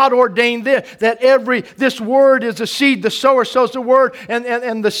 And God ordained this, that this Word is a seed. The sower sows the Word,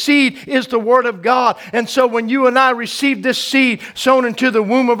 and the seed is the Word of God. And so when you and I receive this seed sown into the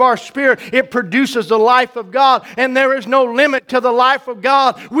womb of our spirit, it produces the life of God. And there is no limit to the life of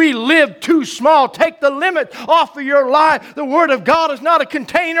God. We live too small. Take the limit off of your life. The Word of God is not a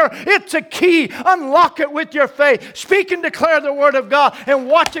container. It's a key. Unlock it with your faith. Speak and declare the Word of God and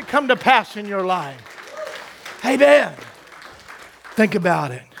watch it come to pass in your life. Amen. Think about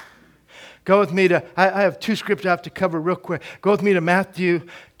it. Go with me to, I have two scriptures I have to cover real quick. Go with me to Matthew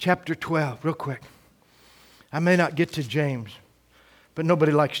chapter 12 real quick. I may not get to James, but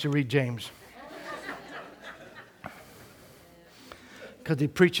nobody likes to read James because he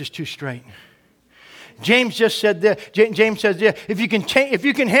preaches too straight. James just said this. James says this. If you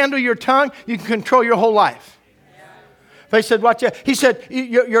can handle your tongue, you can control your whole life. But he said, watch that. He said,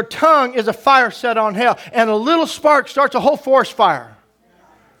 your tongue is a fire set on hell, and a little spark starts a whole forest fire.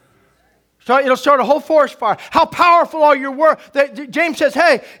 So it'll start a whole forest fire. How powerful are your words? James says,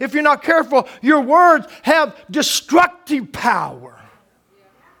 hey, if you're not careful, your words have destructive power.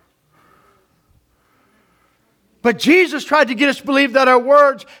 But Jesus tried to get us to believe that our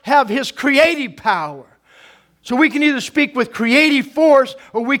words have His creative power. So we can either speak with creative force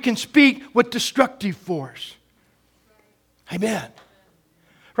or we can speak with destructive force. Amen.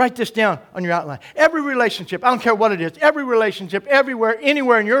 Write this down on your outline. Every relationship, I don't care what it is, every relationship, everywhere,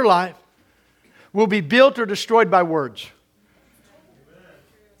 anywhere in your life will be built or destroyed by words.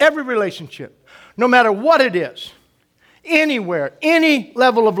 Every relationship, no matter what it is, anywhere, any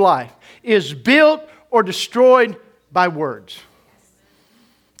level of life, is built or destroyed by words.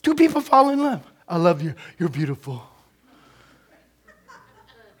 Two people fall in love. I love you. You're beautiful.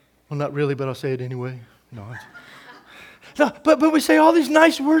 Well, not really, but I'll say it anyway. No, but we say all these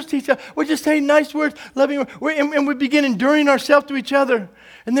nice words to each other. We're just saying nice words, loving words. And we begin enduring ourselves to each other.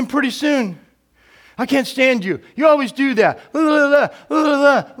 And then pretty soon, I can't stand you. You always do that.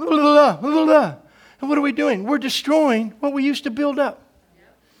 And what are we doing? We're destroying what we used to build up.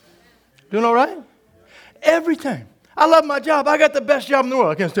 Doing all right? Every time. I love my job. I got the best job in the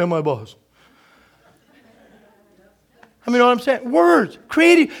world. I can't stand my boss. I mean, what I'm saying? Words.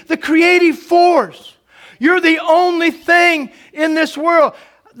 The creative force. You're the only thing in this world.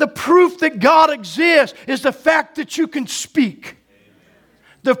 The proof that God exists is the fact that you can speak.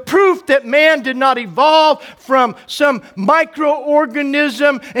 The proof that man did not evolve from some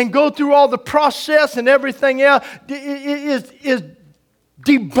microorganism and go through all the process and everything else is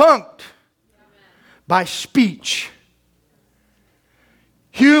debunked by speech.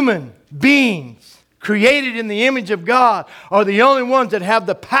 Human beings created in the image of God are the only ones that have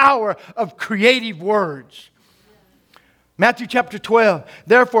the power of creative words. Matthew chapter 12,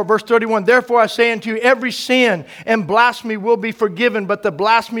 therefore, verse 31, therefore I say unto you, every sin and blasphemy will be forgiven, but the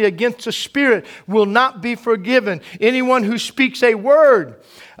blasphemy against the Spirit will not be forgiven. Anyone who speaks a word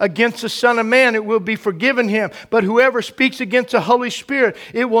against the Son of Man, it will be forgiven him. But whoever speaks against the Holy Spirit,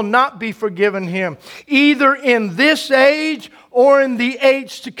 it will not be forgiven him, either in this age or in the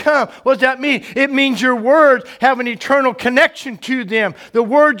age to come. What does that mean? It means your words have an eternal connection to them. The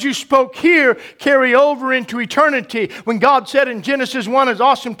words you spoke here carry over into eternity. When God said in Genesis 1, as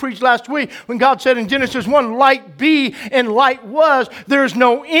Austin preached last week, when God said in Genesis 1, light be and light was, there's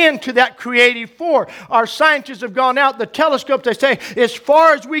no end to that creative force. Our scientists have gone out, the telescope, they say, as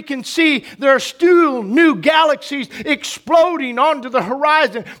far as we can see, there are still new galaxies exploding onto the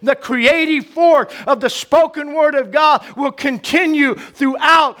horizon. The creative force of the spoken word of God will continue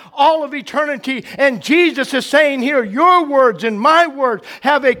throughout all of eternity. And Jesus is saying here, your words and my words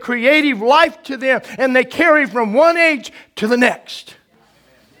have a creative life to them, and they carry from one age to the next.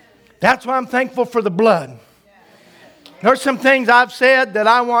 That's why I'm thankful for the blood. There's some things I've said that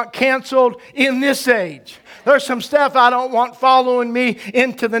I want canceled in this age. There's some stuff I don't want following me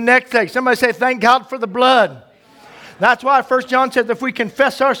into the next age. Somebody say, thank God for the blood. That's why 1 John says if we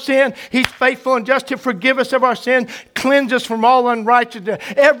confess our sin, He's faithful and just to forgive us of our sin, cleanse us from all unrighteousness.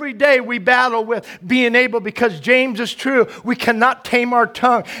 Every day we battle with being able, because James is true, we cannot tame our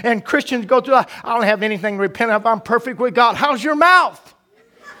tongue. And Christians go through, I don't have anything to repent of, I'm perfect with God. How's your mouth?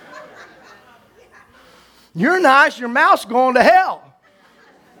 You're nice, your mouth's going to hell.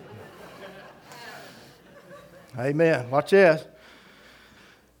 Amen. Watch this.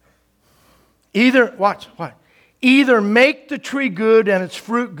 Either make the tree good and its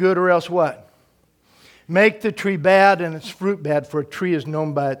fruit good, or else what? Make the tree bad and its fruit bad, for a tree is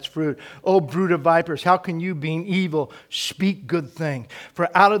known by its fruit. O brood of vipers, how can you, being evil, speak good things? For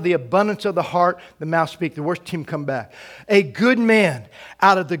out of the abundance of the heart, the mouth speaks. The worst team come back. A good man,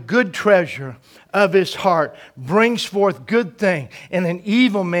 out of the good treasure of his heart, brings forth good things. And an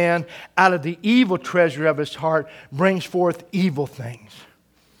evil man, out of the evil treasure of his heart, brings forth evil things.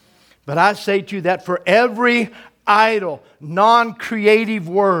 But I say to you that for every idle, non-creative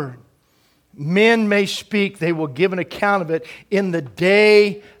word men may speak, they will give an account of it in the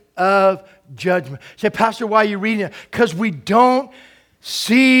day of judgment. Say, Pastor, why are you reading it? Because we don't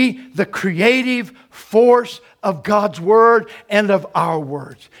see the creative force of God's word and of our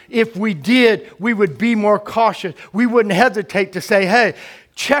words. If we did, we would be more cautious. We wouldn't hesitate to say, hey,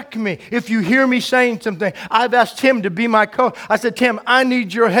 check me. If you hear me saying something, I've asked Tim to be my coach. I said, Tim, I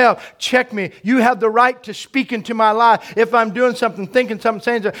need your help. Check me. You have the right to speak into my life. If I'm doing something, thinking something,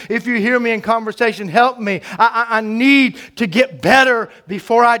 saying something, if you hear me in conversation, help me. I need to get better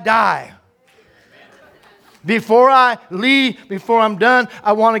before I die. Before I leave, before I'm done,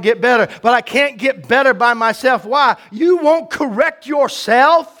 I want to get better. But I can't get better by myself. Why? You won't correct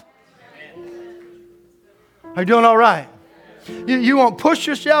yourself. Are you doing all right? You won't push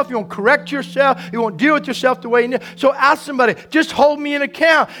yourself. You won't correct yourself. You won't deal with yourself the way you need. So ask somebody, just hold me in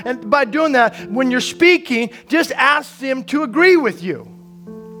account. And by doing that, when you're speaking, just ask them to agree with you.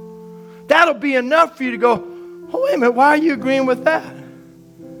 That'll be enough for you to go, oh, wait a minute, why are you agreeing with that?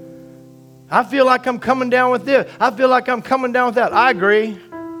 I feel like I'm coming down with this. I feel like I'm coming down with that. I agree.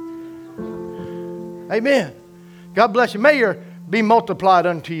 Amen. God bless you. May your be multiplied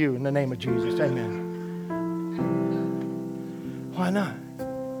unto you in the name of Jesus. Amen. Why not?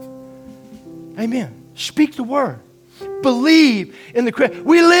 Amen. Speak the word. Believe in the Creator.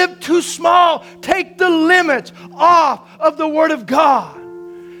 We live too small. Take the limits off of the Word of God.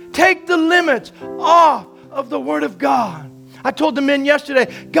 Take the limits off of the Word of God. I told the men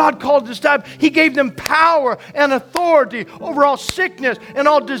yesterday, God called this time. He gave them power and authority over all sickness and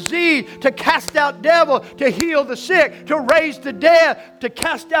all disease, to cast out devil, to heal the sick, to raise the dead, to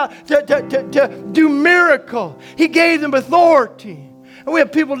cast out, to do miracle. He gave them authority. And we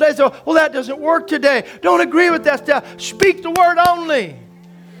have people today say, well, that doesn't work today. Don't agree with that stuff. Speak the word only.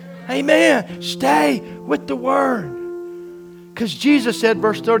 Amen. Stay with the word. Because Jesus said,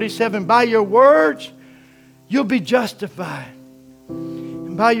 verse 37, by your words, you'll be justified.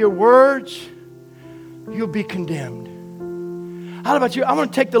 And by your words, you'll be condemned. How about you? I'm going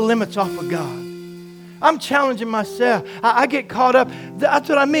to take the limits off of God. I'm challenging myself. I get caught up. That's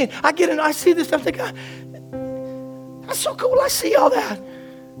what I mean. I get in, I see this stuff. I think, that's so cool. I see all that.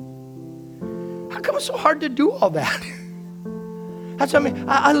 How come it's so hard to do all that? That's what I mean.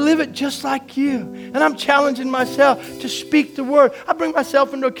 I live it just like you. And I'm challenging myself to speak the word. I bring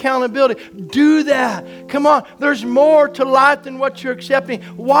myself into accountability. Do that. Come on. There's more to life than what you're accepting.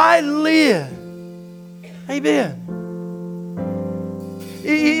 Why live? Amen.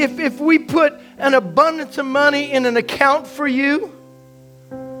 If we put an abundance of money in an account for you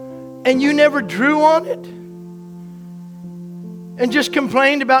and you never drew on it and just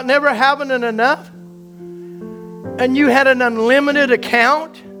complained about never having enough, and you had an unlimited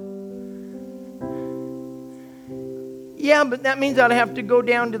account, yeah, but that means I'd have to go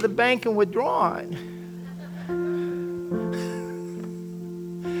down to the bank and withdraw it.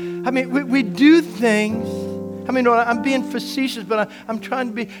 I mean, we do things. I mean, I'm being facetious, but I'm trying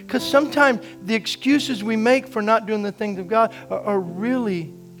to be, because sometimes the excuses we make for not doing the things of God are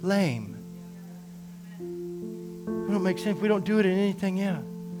really lame. It don't make sense. We don't do it in anything else.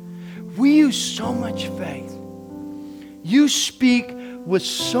 We use so much faith. You speak with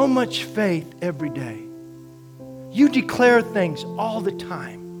so much faith every day. You declare things all the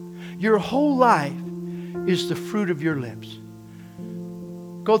time. Your whole life is the fruit of your lips.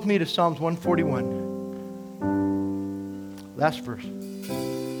 Go with me to Psalms 141. Last verse.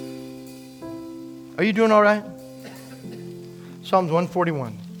 Are you doing all right? Psalms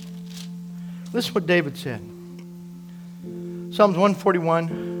 141. Listen what David said. Psalms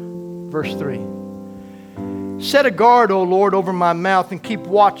 141, verse 3. Set a guard, O Lord, over my mouth and keep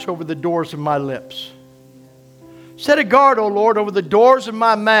watch over the doors of my lips. Set a guard, O Lord, over the doors of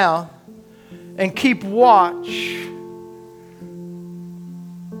my mouth and keep watch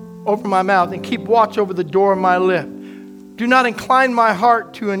over my mouth and keep watch over the door of my lip. Do not incline my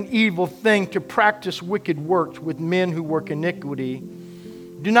heart to an evil thing, to practice wicked works with men who work iniquity.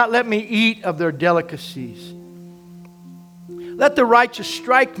 Do not let me eat of their delicacies. Let the righteous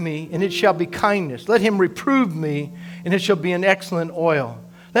strike me, and it shall be kindness. Let him reprove me, and it shall be an excellent oil.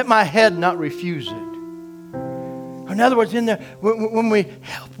 Let my head not refuse it. In other words, in there, when we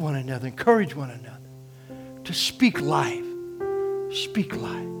help one another, encourage one another to speak life, speak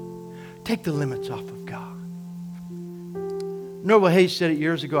life. Take the limits off of God. Norval Hayes said it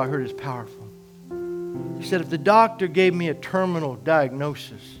years ago. I heard it's powerful. He said, if the doctor gave me a terminal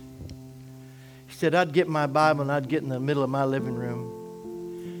diagnosis, he said, I'd get my Bible and I'd get in the middle of my living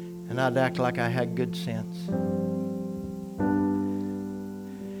room and I'd act like I had good sense.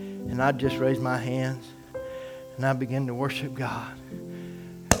 And I'd just raise my hands and I'd begin to worship God.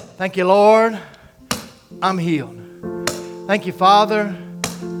 Thank you, Lord. I'm healed. Thank you, Father.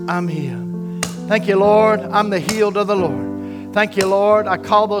 I'm healed. Thank you, Lord. I'm the healed of the Lord. Thank you, Lord. I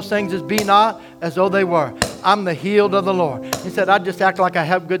call those things as be not as though they were. I'm the healed of the Lord. He said, I'd just act like I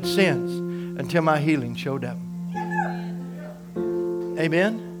have good sense until my healing showed up.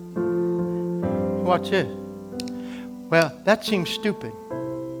 Amen? Watch this. Well, that seems stupid.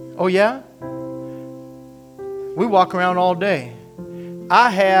 Oh, yeah? We walk around all day. I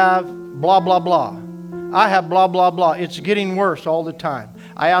have blah, blah, blah. I have blah, blah, blah. It's getting worse all the time.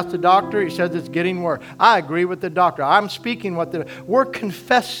 I asked the doctor. He says it's getting worse. I agree with the doctor. I'm speaking we're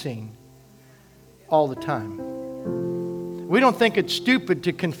confessing all the time. We don't think it's stupid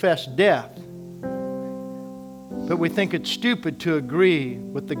to confess death, but we think it's stupid to agree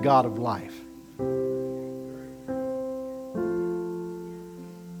with the God of life.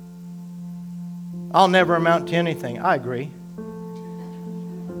 I'll never amount to anything. I agree.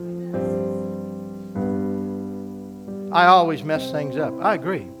 I always mess things up. I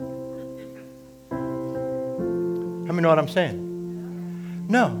agree. Let me know what I'm saying.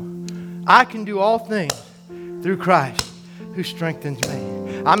 No. I can do all things through Christ who strengthens me.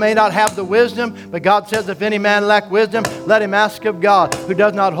 I may not have the wisdom, but God says if any man lack wisdom, let him ask of God, who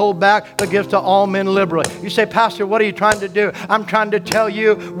does not hold back, but gives to all men liberally. You say, Pastor, what are you trying to do? I'm trying to tell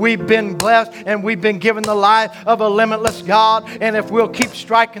you we've been blessed and we've been given the life of a limitless God. And if we'll keep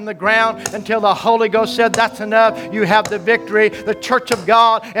striking the ground until the Holy Ghost said that's enough, you have the victory. The church of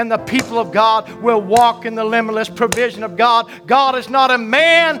God and the people of God will walk in the limitless provision of God. God is not a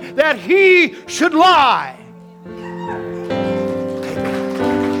man that he should lie.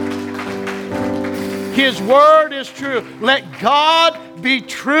 His word is true. Let God be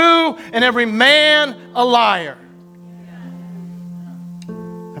true and every man a liar.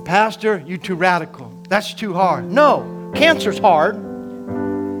 And Pastor, you're too radical. That's too hard. No, cancer's hard.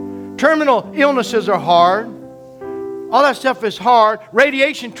 Terminal illnesses are hard. All that stuff is hard.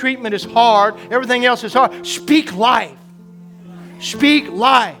 Radiation treatment is hard. Everything else is hard. Speak life. Speak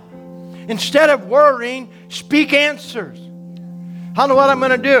life. Instead of worrying, speak answers. I don't know what I'm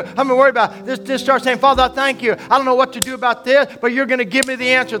going to do. I'm going to worry about this. Just start saying, Father, I thank you. I don't know what to do about this, but you're going to give me the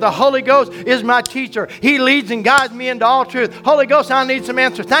answer. The Holy Ghost is my teacher. He leads and guides me into all truth. Holy Ghost, I need some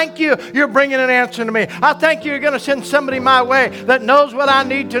answers. Thank you. You're bringing an answer to me. I thank you. You're going to send somebody my way that knows what I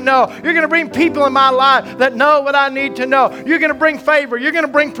need to know. You're going to bring people in my life that know what I need to know. You're going to bring favor. You're going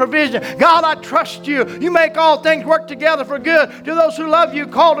to bring provision. God, I trust you. You make all things work together for good to those who love you,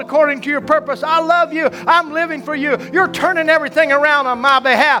 called according to your purpose. I love you. I'm living for you. You're turning everything around on my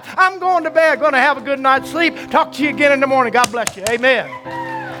behalf. I'm going to bed, going to have a good night's sleep. Talk to you again in the morning. God bless you. Amen.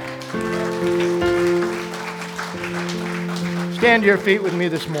 Stand to your feet with me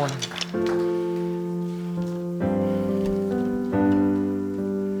this morning.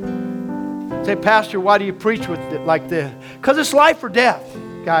 Say, Pastor, why do you preach with it like this? Because it's life or death.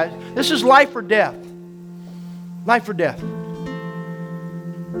 guys. This is life or death. Life or death.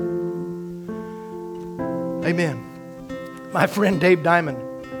 Amen. My friend Dave Diamond,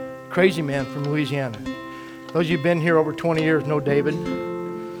 crazy man from Louisiana. Those of you who've been here over 20 years know David.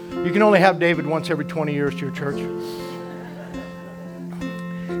 You can only have David once every 20 years to your church.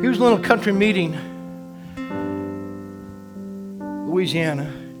 He was in a little country meeting,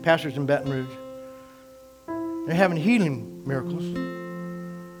 Louisiana, pastors in Baton Rouge. They're having healing miracles.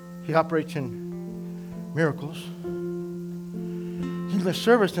 He operates in miracles. In the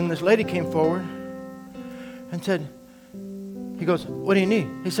service, and this lady came forward and said, he goes, what do you need?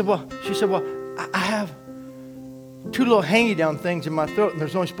 She said, well, I have 2 little hangy down things in my throat, and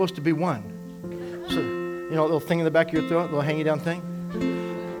there's only supposed to be one. So, you know, a little thing in the back of your throat, a little hangy down thing.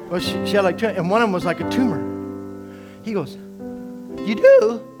 Well, she had like 2, and one of them was like a tumor. He goes, you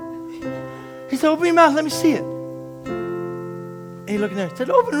do? He said, open your mouth, let me see it. And he looked in there and said,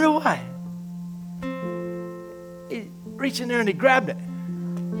 open real wide. He reached in there and he grabbed it.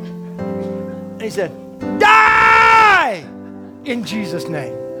 And he said, die in Jesus'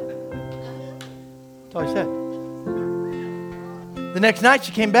 name. That's all he said. The next night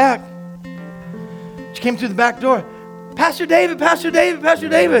she came back. She came through the back door. Pastor David, Pastor David, Pastor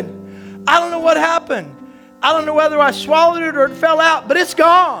David. I don't know what happened. I don't know whether I swallowed it or it fell out, but it's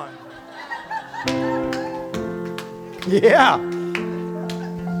gone. Yeah.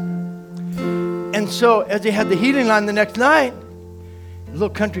 And so as they had the healing line the next night, a little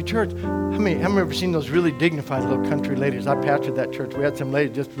country church. How many have ever seen those really dignified little country ladies? I pastored that church. We had some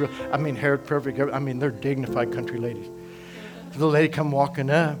ladies just real, hair perfect. They're dignified country ladies. The little lady come walking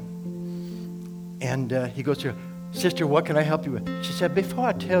up, and he goes to her, sister, what can I help you with? She said, before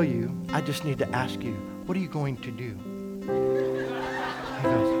I tell you, I just need to ask you, what are you going to do?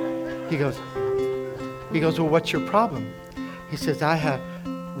 He goes, well, what's your problem? He says, I have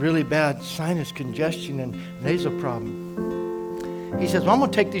really bad sinus congestion and nasal problem. He says, well, I'm going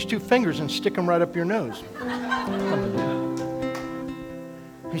to take these 2 fingers and stick them right up your nose.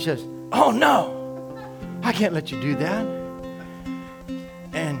 He says, oh, no, I can't let you do that.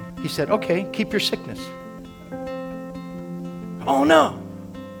 And he said, okay, keep your sickness. Oh, no.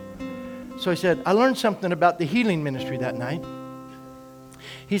 So he said, I learned something about the healing ministry that night.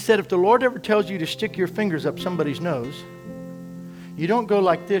 He said, if the Lord ever tells you to stick your fingers up somebody's nose, you don't go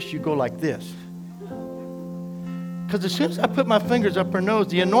like this, you go like this. Because as soon as I put my fingers up her nose,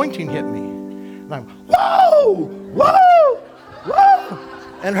 the anointing hit me. And I'm, whoa, whoa, whoa.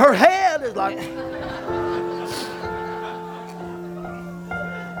 And her head is like...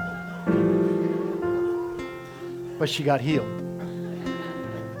 But she got healed.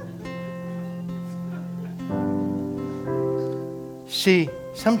 See,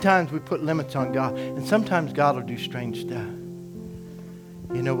 sometimes we put limits on God, and sometimes God will do strange stuff.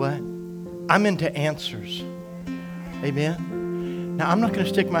 You know what? I'm into answers. Amen? Now, I'm not going to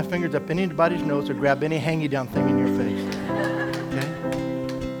stick my fingers up anybody's nose or grab any hangy-down thing in your face. Okay?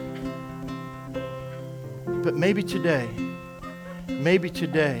 But maybe today,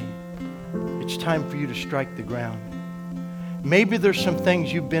 it's time for you to strike the ground. Maybe there's some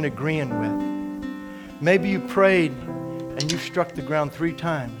things you've been agreeing with. Maybe you prayed and you struck the ground 3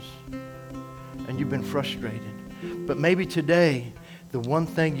 times and you've been frustrated. But maybe today, the one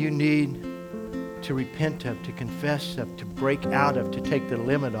thing you need to repent of, to confess of, to break out of, to take the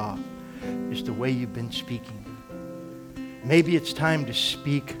limit off, is the way you've been speaking. Maybe it's time to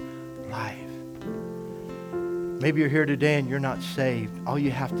speak life. Maybe you're here today and you're not saved. All you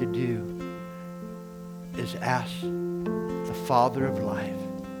have to do is ask the Father of life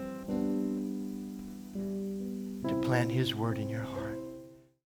to plant His word in your heart.